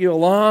dragged you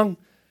along,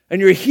 and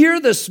you're here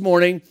this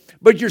morning,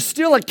 but you're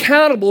still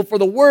accountable for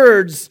the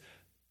words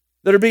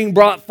that are being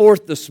brought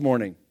forth this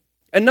morning.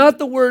 And not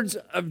the words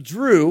of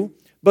Drew,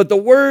 but the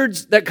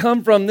words that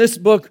come from this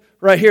book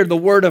right here, the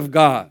Word of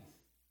God.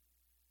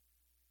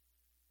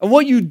 And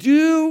what you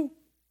do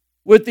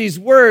with these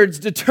words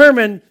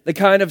determine the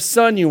kind of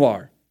son you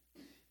are.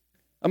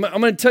 I'm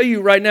going to tell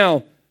you right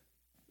now,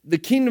 the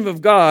kingdom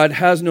of God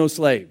has no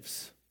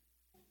slaves.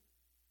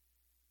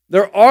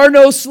 There are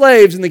no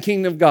slaves in the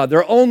kingdom of God. There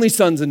are only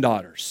sons and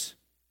daughters.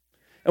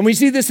 And we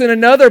see this in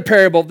another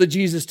parable that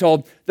Jesus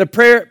told, the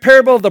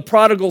parable of the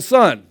prodigal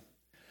son.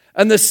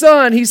 And the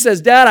son, he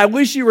says, Dad, I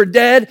wish you were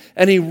dead.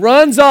 And he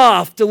runs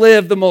off to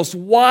live the most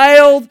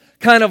wild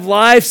kind of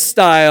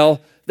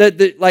lifestyle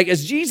that like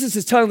as Jesus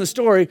is telling the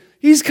story,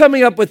 he's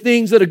coming up with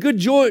things that a good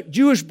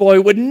Jewish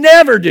boy would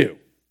never do.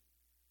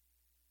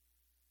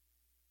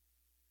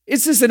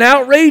 It's just an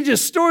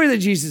outrageous story that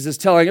Jesus is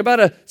telling about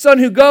a son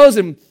who goes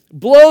and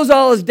blows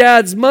all his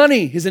dad's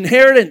money, his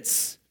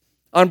inheritance,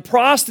 on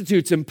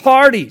prostitutes and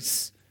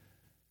parties,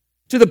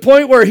 to the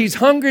point where he's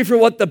hungry for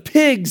what the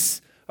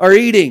pigs are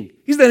eating.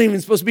 He's not even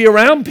supposed to be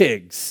around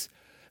pigs.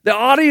 The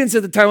audience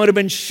at the time would have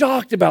been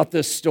shocked about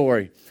this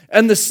story.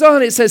 And the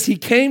son, it says, he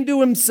came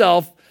to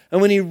himself,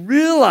 and when he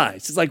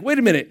realized, it's like, wait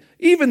a minute,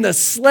 even the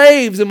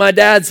slaves in my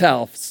dad's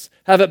house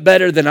have it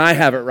better than I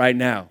have it right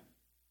now.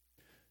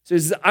 So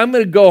he says, I'm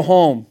going to go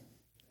home,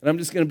 and I'm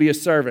just going to be a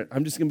servant.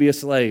 I'm just going to be a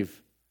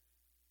slave.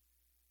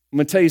 I'm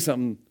going to tell you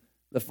something.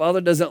 The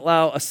father doesn't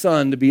allow a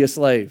son to be a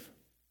slave.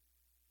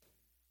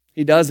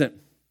 He doesn't.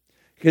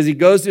 Because he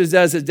goes to his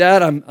dad and says,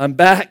 Dad, I'm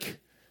back.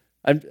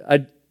 I'm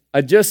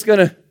just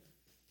going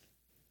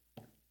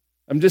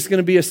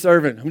to be a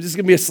servant. I'm just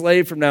going to be a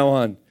slave from now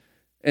on.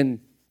 And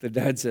the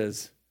dad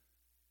says,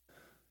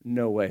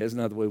 no way. That's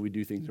not the way we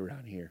do things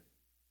around here.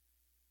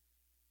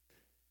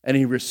 And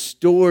he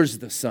restores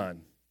the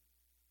son.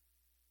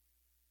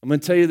 I'm going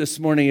to tell you this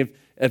morning,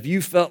 if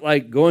you felt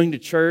like going to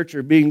church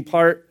or being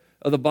part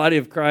of the body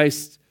of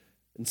Christ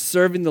and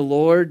serving the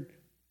Lord,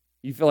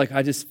 you feel like,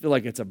 I just feel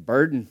like it's a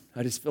burden.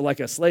 I just feel like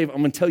a slave. I'm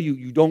going to tell you,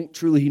 you don't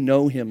truly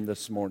know him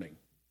this morning.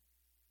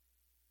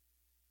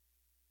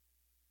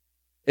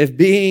 If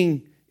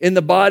being in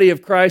the body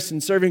of Christ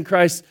and serving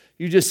Christ,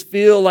 you just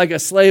feel like a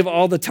slave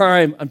all the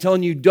time, I'm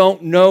telling you,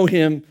 don't know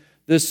him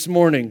this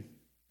morning.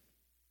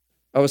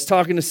 I was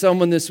talking to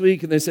someone this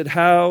week and they said,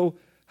 how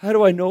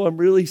do I know I'm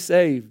really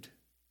saved?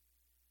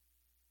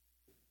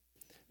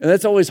 And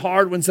that's always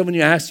hard when someone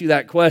asks you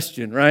that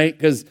question, right?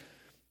 Because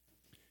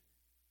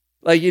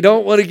like you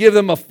don't want to give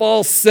them a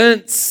false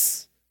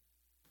sense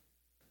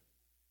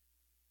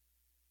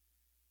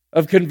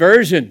of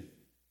conversion.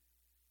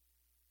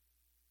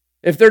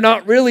 If they're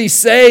not really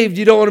saved,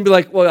 you don't want to be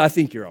like, well, I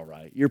think you're all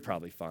right. You're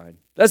probably fine.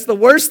 That's the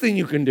worst thing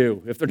you can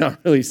do if they're not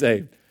really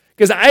saved.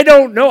 Because I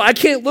don't know. I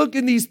can't look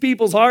in these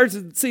people's hearts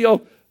and see,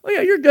 oh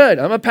yeah, you're good.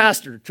 I'm a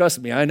pastor. Trust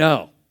me, I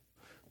know.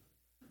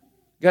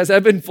 Guys,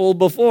 I've been fooled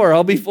before.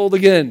 I'll be fooled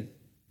again.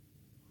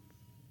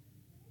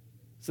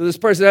 So this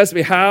person asked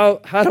me, how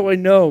do I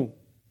know?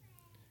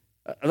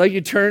 I'd like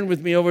you to turn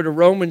with me over to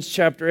Romans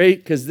chapter 8,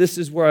 because this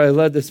is where I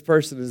led this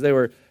person as they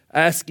were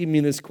asking me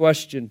this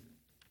question.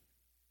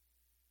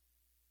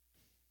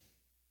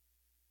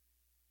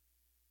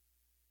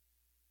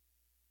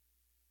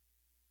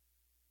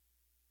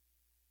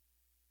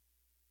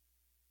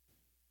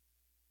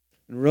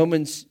 In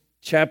Romans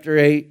chapter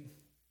 8,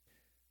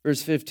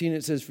 verse 15,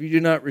 it says, For you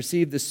do not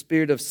receive the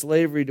spirit of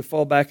slavery to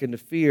fall back into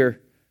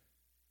fear,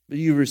 but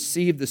you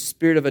receive the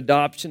spirit of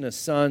adoption as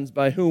sons,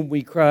 by whom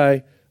we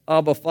cry,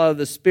 Abba, Father.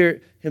 The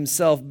Spirit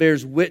himself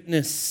bears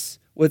witness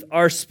with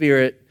our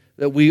spirit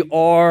that we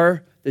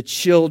are the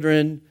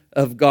children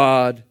of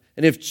God.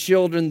 And if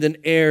children, then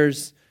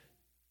heirs,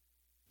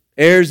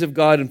 heirs of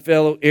God and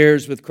fellow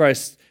heirs with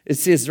Christ. It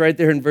says right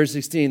there in verse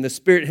 16, the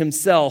Spirit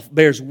himself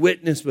bears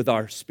witness with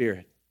our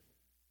spirit.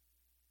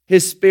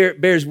 His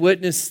Spirit bears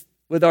witness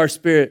with our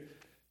spirit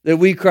that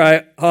we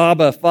cry,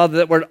 Abba, Father.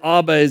 That word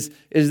Abba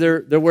is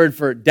their word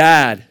for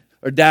dad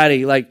or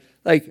daddy. Like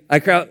I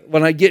cry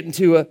when I get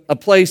into a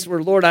place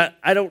where, Lord,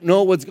 I don't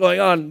know what's going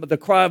on, but the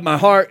cry of my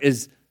heart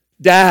is,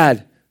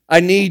 Dad, I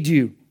need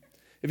you.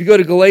 If you go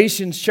to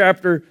Galatians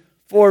chapter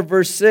 4,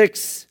 verse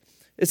 6,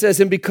 it says,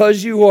 And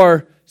because you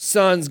are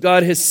sons,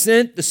 God has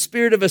sent the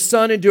Spirit of a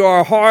Son into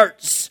our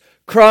hearts,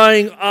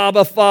 crying,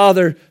 Abba,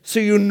 Father.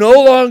 So you're no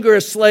longer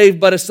a slave,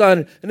 but a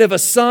son. And if a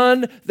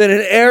son, then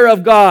an heir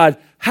of God.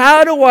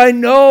 How do I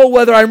know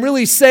whether I'm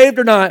really saved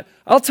or not?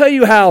 I'll tell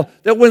you how.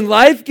 That when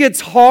life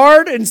gets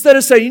hard, instead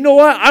of saying, you know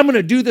what, I'm going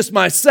to do this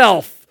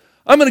myself.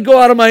 I'm going to go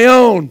out on my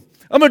own.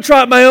 I'm going to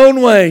try it my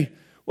own way.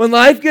 When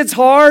life gets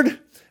hard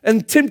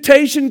and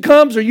temptation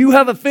comes, or you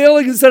have a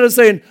feeling, instead of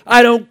saying,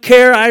 I don't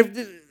care,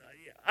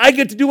 I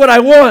get to do what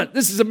I want.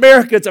 This is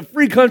America. It's a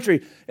free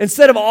country.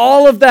 Instead of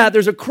all of that,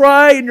 there's a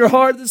cry in your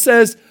heart that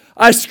says,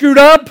 I screwed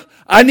up.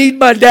 I need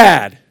my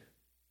dad.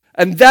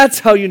 And that's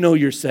how you know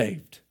you're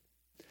saved.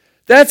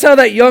 That's how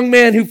that young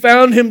man who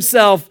found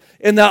himself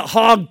in that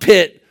hog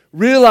pit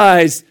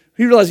realized,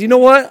 you know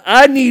what?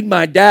 I need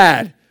my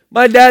dad.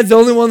 My dad's the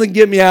only one that can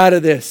get me out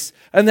of this.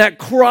 And that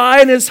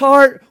cry in his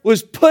heart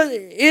was put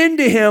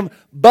into him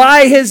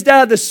by his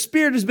dad. The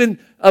Spirit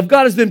of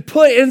God has been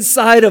put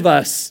inside of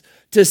us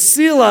to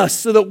seal us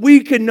so that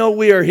we can know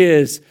we are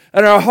his.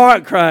 And our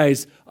heart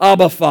cries,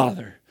 Abba,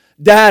 Father.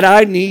 Dad,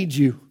 I need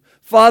you.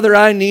 Father,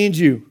 I need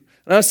you.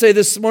 And I'll say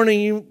this morning,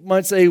 you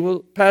might say, well,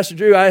 Pastor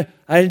Drew, I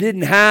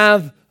didn't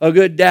have a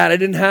good dad. I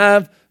didn't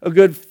have a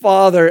good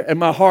father. And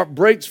my heart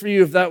breaks for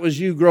you if that was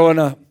you growing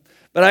up.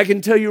 But I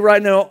can tell you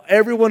right now,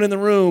 everyone in the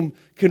room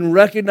can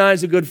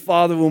recognize a good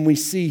father when we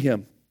see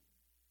him.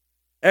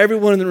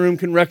 Everyone in the room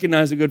can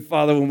recognize a good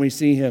father when we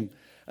see him.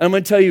 And I'm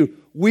going to tell you,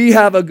 we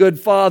have a good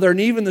father. And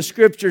even the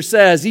scripture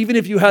says, even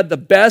if you had the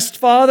best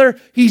father,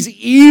 he's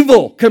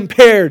evil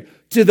compared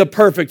to the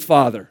perfect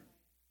father.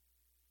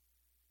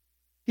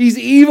 He's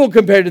evil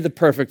compared to the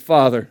perfect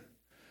father.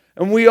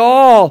 And we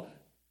all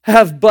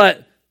have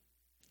but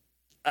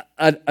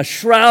a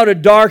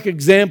shrouded, dark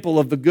example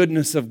of the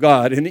goodness of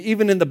God, and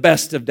even in the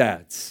best of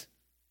dads.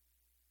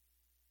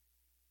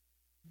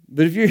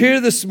 But if you're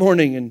here this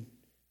morning and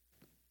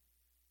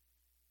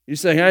you're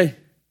saying, hey,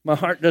 my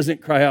heart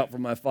doesn't cry out for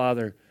my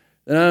father,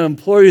 then I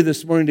implore you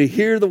this morning to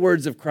hear the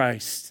words of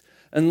Christ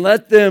and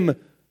let them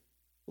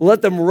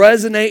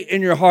resonate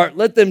in your heart.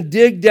 Let them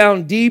dig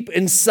down deep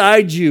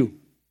inside you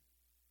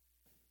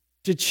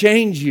to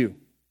change you.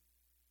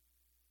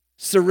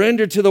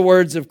 Surrender to the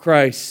words of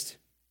Christ.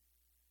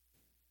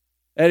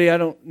 Eddie, I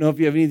don't know if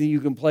you have anything you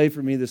can play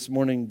for me this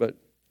morning, but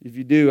if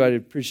you do, I'd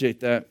appreciate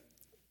that.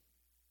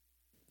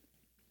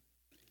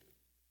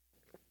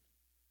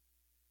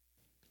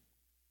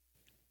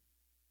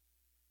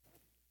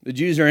 The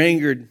Jews are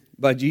angered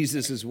by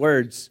Jesus'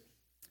 words.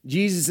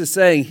 Jesus is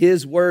saying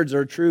his words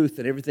are truth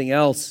and everything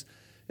else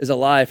is a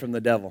lie from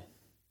the devil.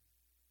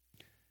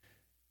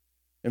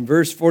 In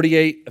verse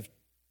 48 of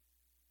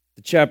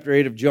the chapter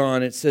 8 of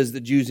John, it says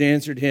the Jews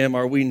answered him,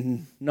 are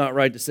we not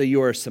right to say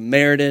you are a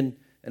Samaritan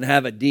and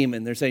have a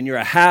demon? They're saying you're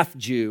a half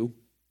Jew.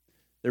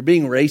 They're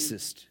being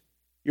racist.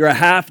 You're a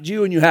half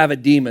Jew and you have a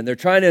demon. They're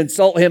trying to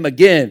insult him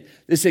again.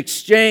 This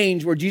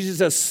exchange where Jesus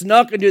has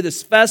snuck into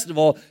this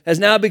festival has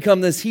now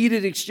become this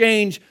heated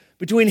exchange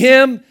between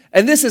him,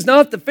 and this is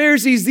not the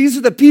Pharisees. These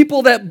are the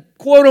people that,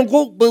 quote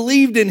unquote,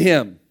 believed in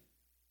him.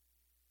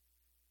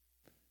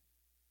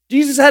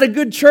 Jesus had a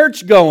good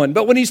church going,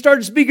 but when he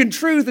started speaking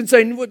truth and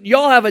saying, what,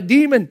 y'all have a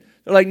demon,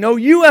 they're like, no,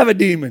 you have a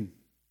demon.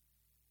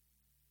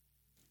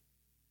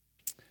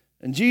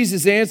 And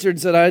Jesus answered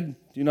and said, I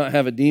do not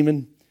have a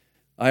demon.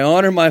 I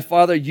honor my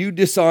Father, you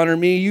dishonor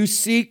me. You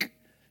seek,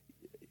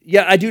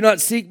 I do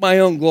not seek my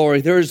own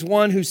glory. There is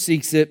one who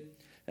seeks it,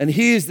 and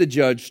he is the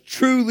judge.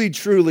 Truly,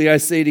 truly, I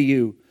say to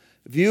you,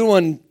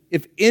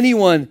 if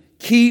anyone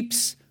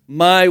keeps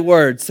my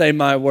word, say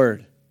my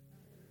word.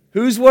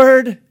 Whose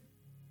word?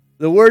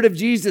 The word of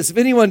Jesus. If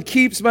anyone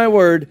keeps my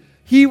word,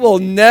 he will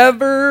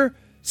never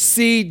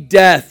see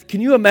death.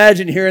 Can you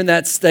imagine hearing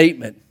that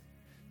statement?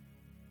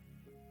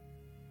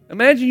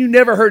 Imagine you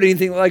never heard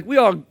anything like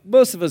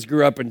most of us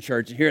grew up in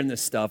church and hearing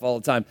this stuff all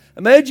the time.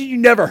 Imagine you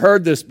never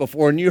heard this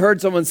before and you heard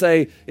someone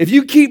say, if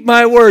you keep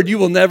my word, you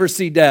will never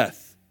see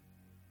death.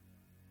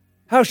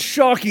 How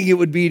shocking it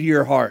would be to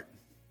your heart.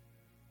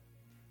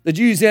 The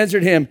Jews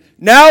answered him,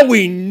 now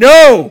we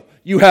know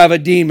you have a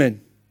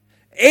demon.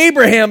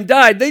 Abraham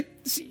died.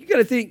 You got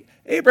to think,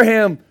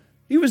 Abraham,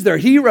 he was their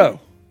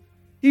hero.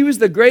 He was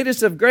the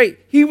greatest of great.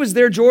 He was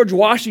their George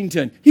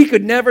Washington. He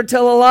could never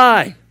tell a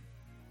lie.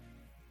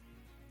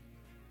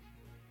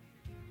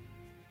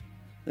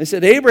 They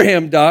said,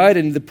 Abraham died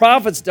and the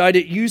prophets died.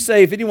 You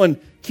say, if anyone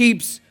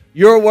keeps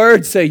your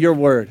word, say your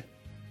word.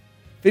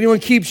 If anyone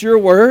keeps your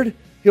word,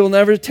 he will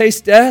never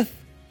taste death.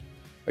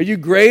 Are you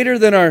greater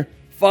than our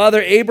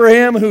father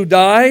Abraham who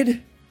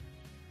died?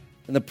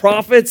 And the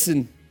prophets,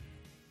 and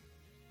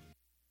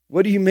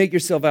what do you make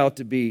yourself out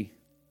to be?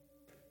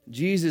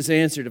 Jesus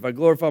answered, if I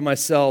glorify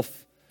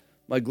myself,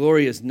 my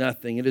glory is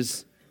nothing. It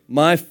is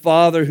my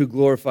Father who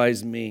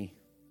glorifies me.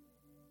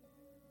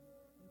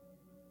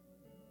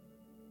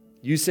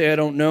 You say I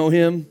don't know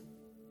him.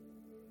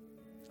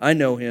 I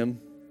know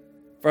him.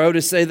 If I were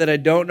to say that I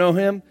don't know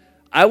him,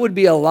 I would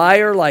be a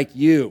liar like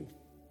you.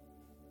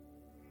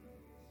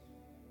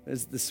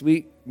 As the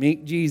sweet,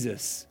 meek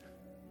Jesus.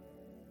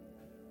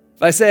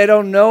 If I say I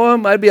don't know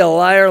him, I'd be a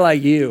liar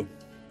like you.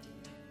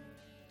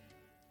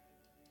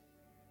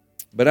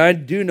 But I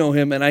do know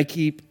him and I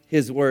keep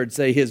his word.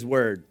 Say his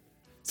word.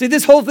 See,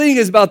 this whole thing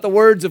is about the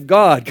words of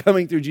God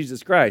coming through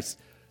Jesus Christ.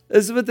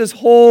 This is what this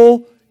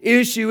whole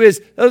issue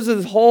is.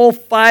 This whole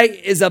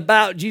fight is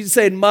about. Jesus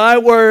saying, my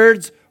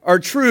words are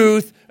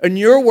truth and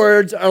your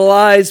words are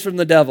lies from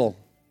the devil.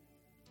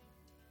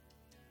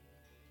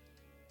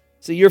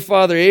 See, your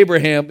father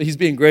Abraham, he's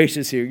being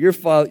gracious here.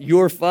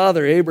 Your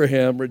father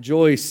Abraham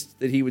rejoiced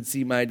that he would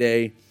see my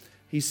day.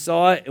 He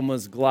saw it and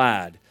was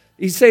glad.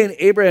 He's saying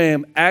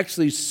Abraham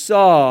actually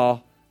saw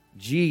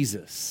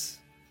Jesus.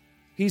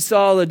 He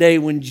saw the day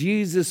when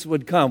Jesus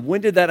would come.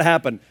 When did that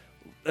happen?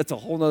 That's a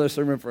whole other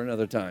sermon for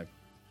another time.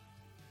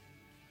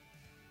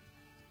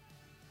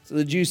 So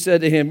the Jews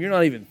said to him, you're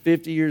not even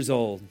 50 years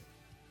old.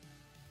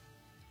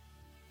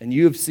 and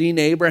you have seen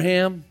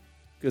Abraham,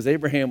 because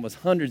Abraham was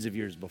hundreds of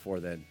years before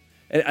then.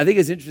 And I think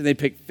it's interesting they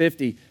picked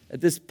 50.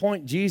 At this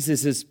point,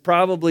 Jesus is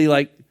probably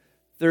like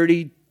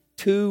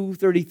 32,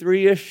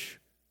 33-ish.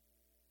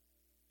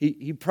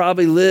 He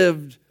probably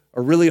lived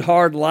a really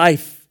hard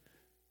life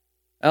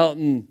out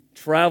in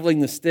traveling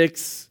the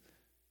sticks,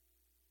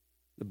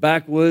 the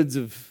backwoods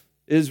of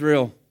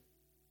Israel.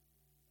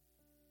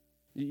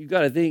 You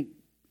got to think,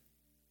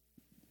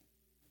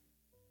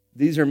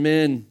 these are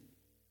men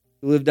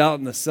who lived out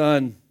in the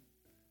sun.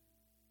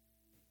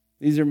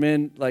 These are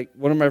men, like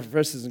one of my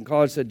professors in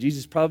college said,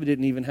 Jesus probably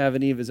didn't even have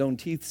any of his own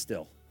teeth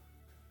still.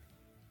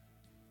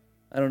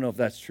 I don't know if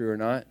that's true or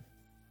not.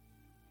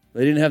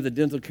 They didn't have the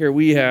dental care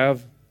we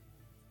have.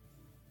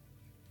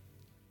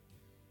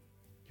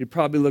 He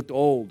probably looked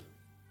old.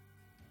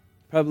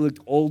 Probably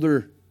looked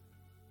older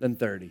than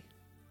 30.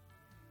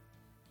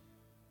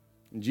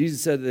 And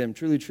Jesus said to them,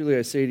 truly, truly,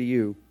 I say to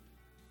you,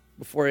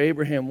 before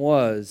Abraham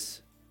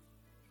was,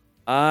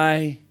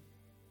 I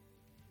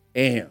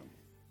am.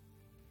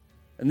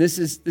 And this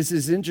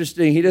is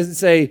interesting. He doesn't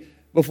say,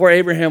 before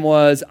Abraham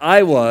was,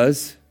 I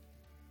was.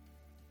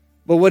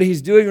 But what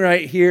he's doing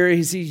right here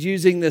is he's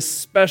using this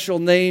special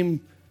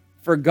name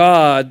for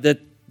God that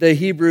the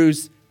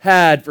Hebrews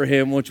had for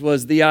him, which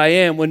was the I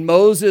am. When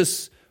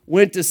Moses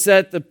went to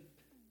set the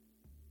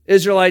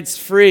Israelites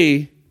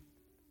free,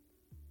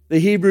 the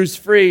Hebrews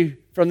free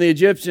from the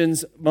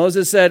Egyptians,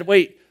 Moses said,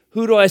 wait,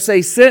 who do I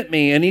say sent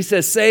me? And he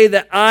says, say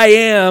that I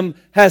am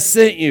has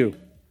sent you.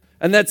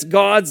 And that's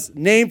God's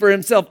name for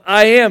himself,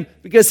 I am,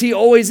 because he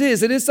always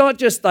is. And it's not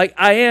just like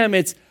I am,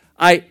 it's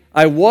I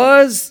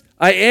was,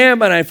 I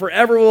am, and I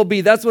forever will be.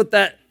 That's what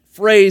that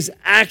phrase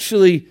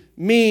actually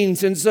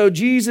means. And so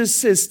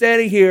Jesus is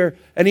standing here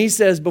and he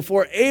says,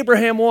 before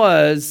Abraham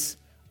was,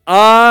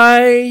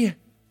 I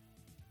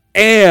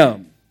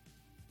am.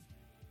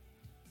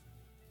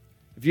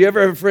 If you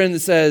ever have a friend that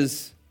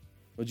says,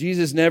 well,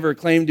 Jesus never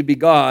claimed to be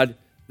God,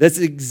 that's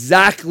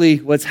exactly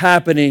what's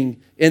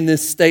happening in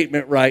this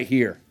statement right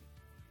here.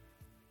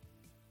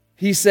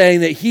 He's saying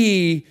that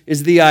he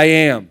is the I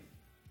am.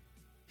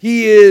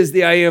 He is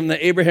the I am that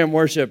Abraham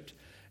worshiped.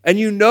 And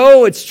you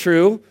know it's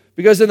true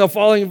because in the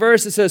following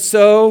verse it says,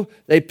 so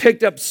they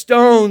picked up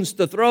stones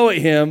to throw at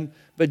him,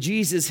 but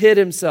Jesus hid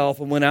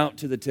himself and went out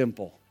to the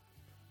temple.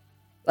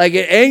 Like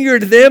it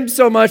angered them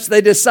so much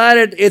they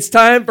decided it's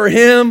time for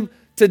him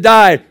to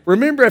die.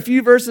 Remember a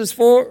few verses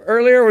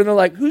earlier when they're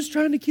like, who's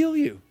trying to kill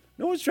you?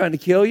 No one's trying to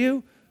kill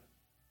you.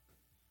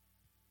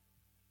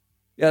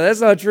 Yeah,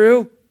 that's not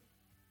true.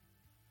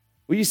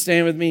 Will you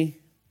stand with me?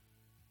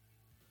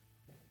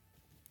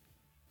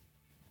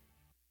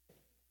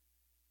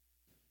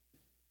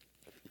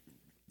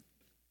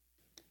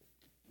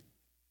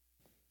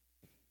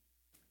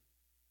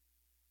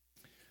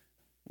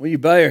 Will you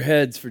bow your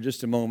heads for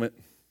just a moment?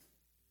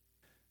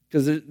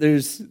 Because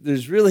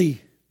there's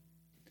really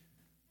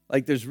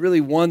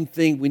one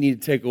thing we need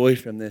to take away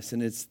from this,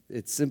 and it's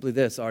simply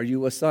this: are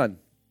you a son?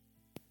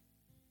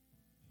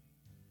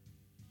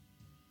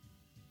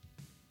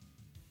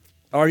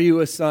 Are you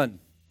a son?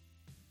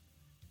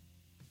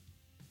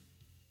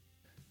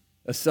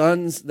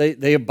 Sons,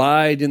 they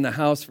abide in the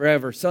house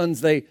forever. Sons,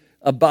 they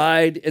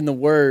abide in the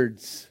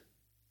words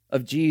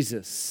of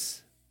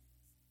Jesus.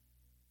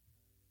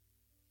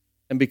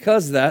 And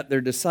because of that,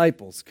 they're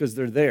disciples, because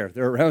they're there.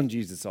 They're around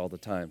Jesus all the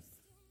time.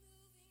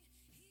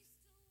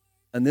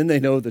 And then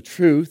they know the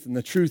truth, and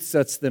the truth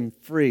sets them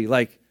free.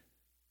 Like,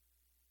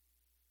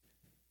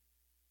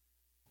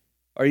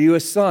 are you a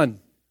son?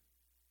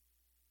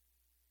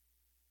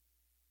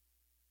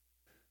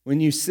 When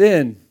you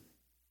sin,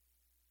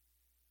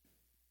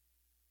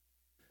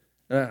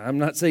 I'm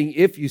not saying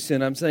if you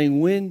sin, I'm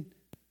saying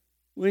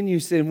when you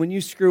sin, when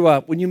you screw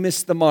up, when you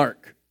miss the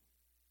mark,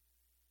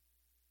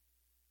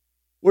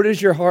 where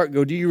does your heart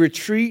go? Do you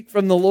retreat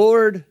from the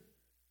Lord?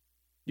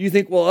 Do you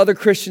think, well, other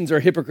Christians are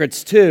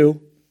hypocrites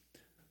too?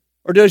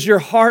 Or does your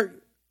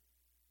heart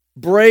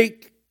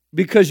break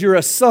because you're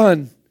a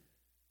son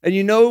and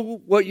you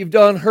know what you've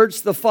done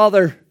hurts the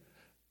Father?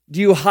 Do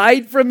you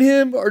hide from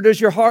him, or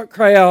does your heart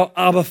cry out,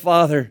 Abba,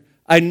 Father,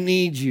 I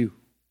need you?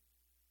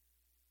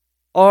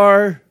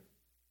 Are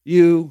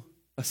you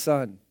a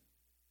son?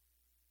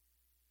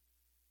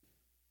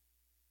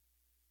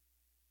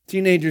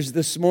 Teenagers,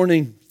 this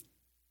morning,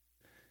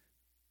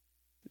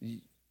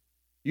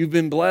 you've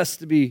been blessed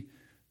to be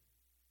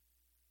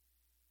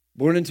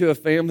born into a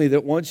family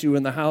that wants you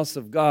in the house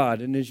of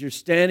God. And as you're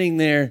standing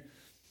there,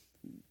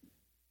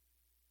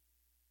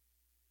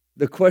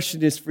 the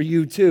question is for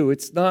you too.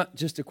 It's not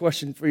just a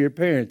question for your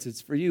parents.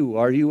 It's for you.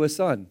 Are you a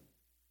son?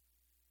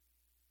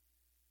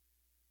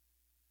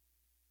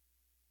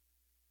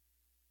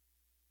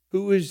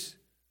 Who is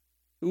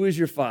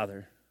your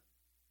father?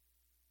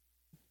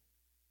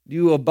 Do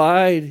you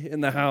abide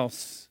in the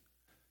house?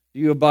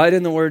 Do you abide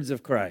in the words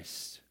of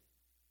Christ?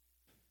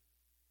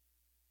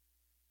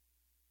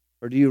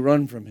 Or do you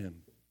run from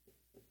him?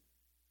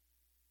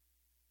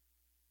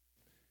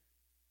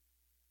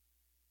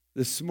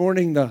 This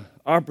morning, the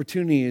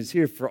opportunity is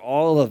here for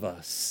all of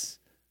us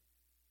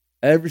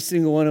every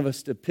single one of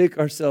us to pick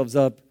ourselves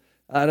up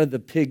out of the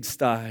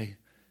pigsty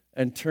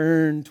and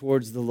turn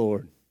towards the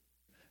Lord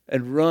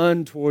and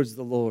run towards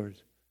the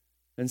Lord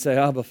and say,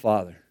 Abba,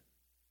 Father,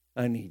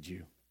 I need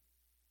you.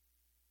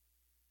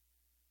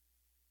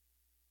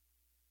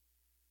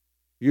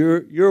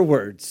 Your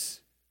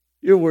words,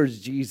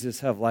 Jesus,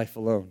 have life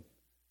alone.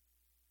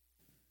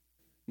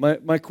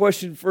 My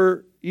question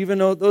for even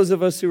those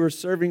of us who are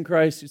serving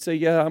Christ, who say,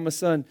 yeah, I'm a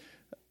son,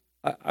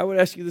 I would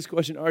ask you this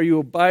question. Are you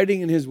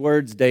abiding in His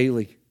words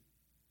daily?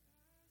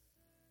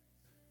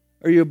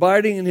 Are you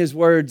abiding in His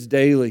words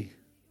daily?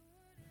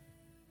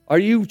 Are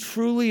you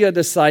truly a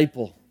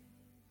disciple?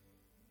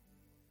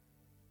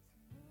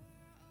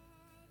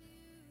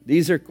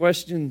 These are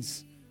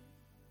questions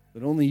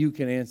that only you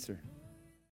can answer.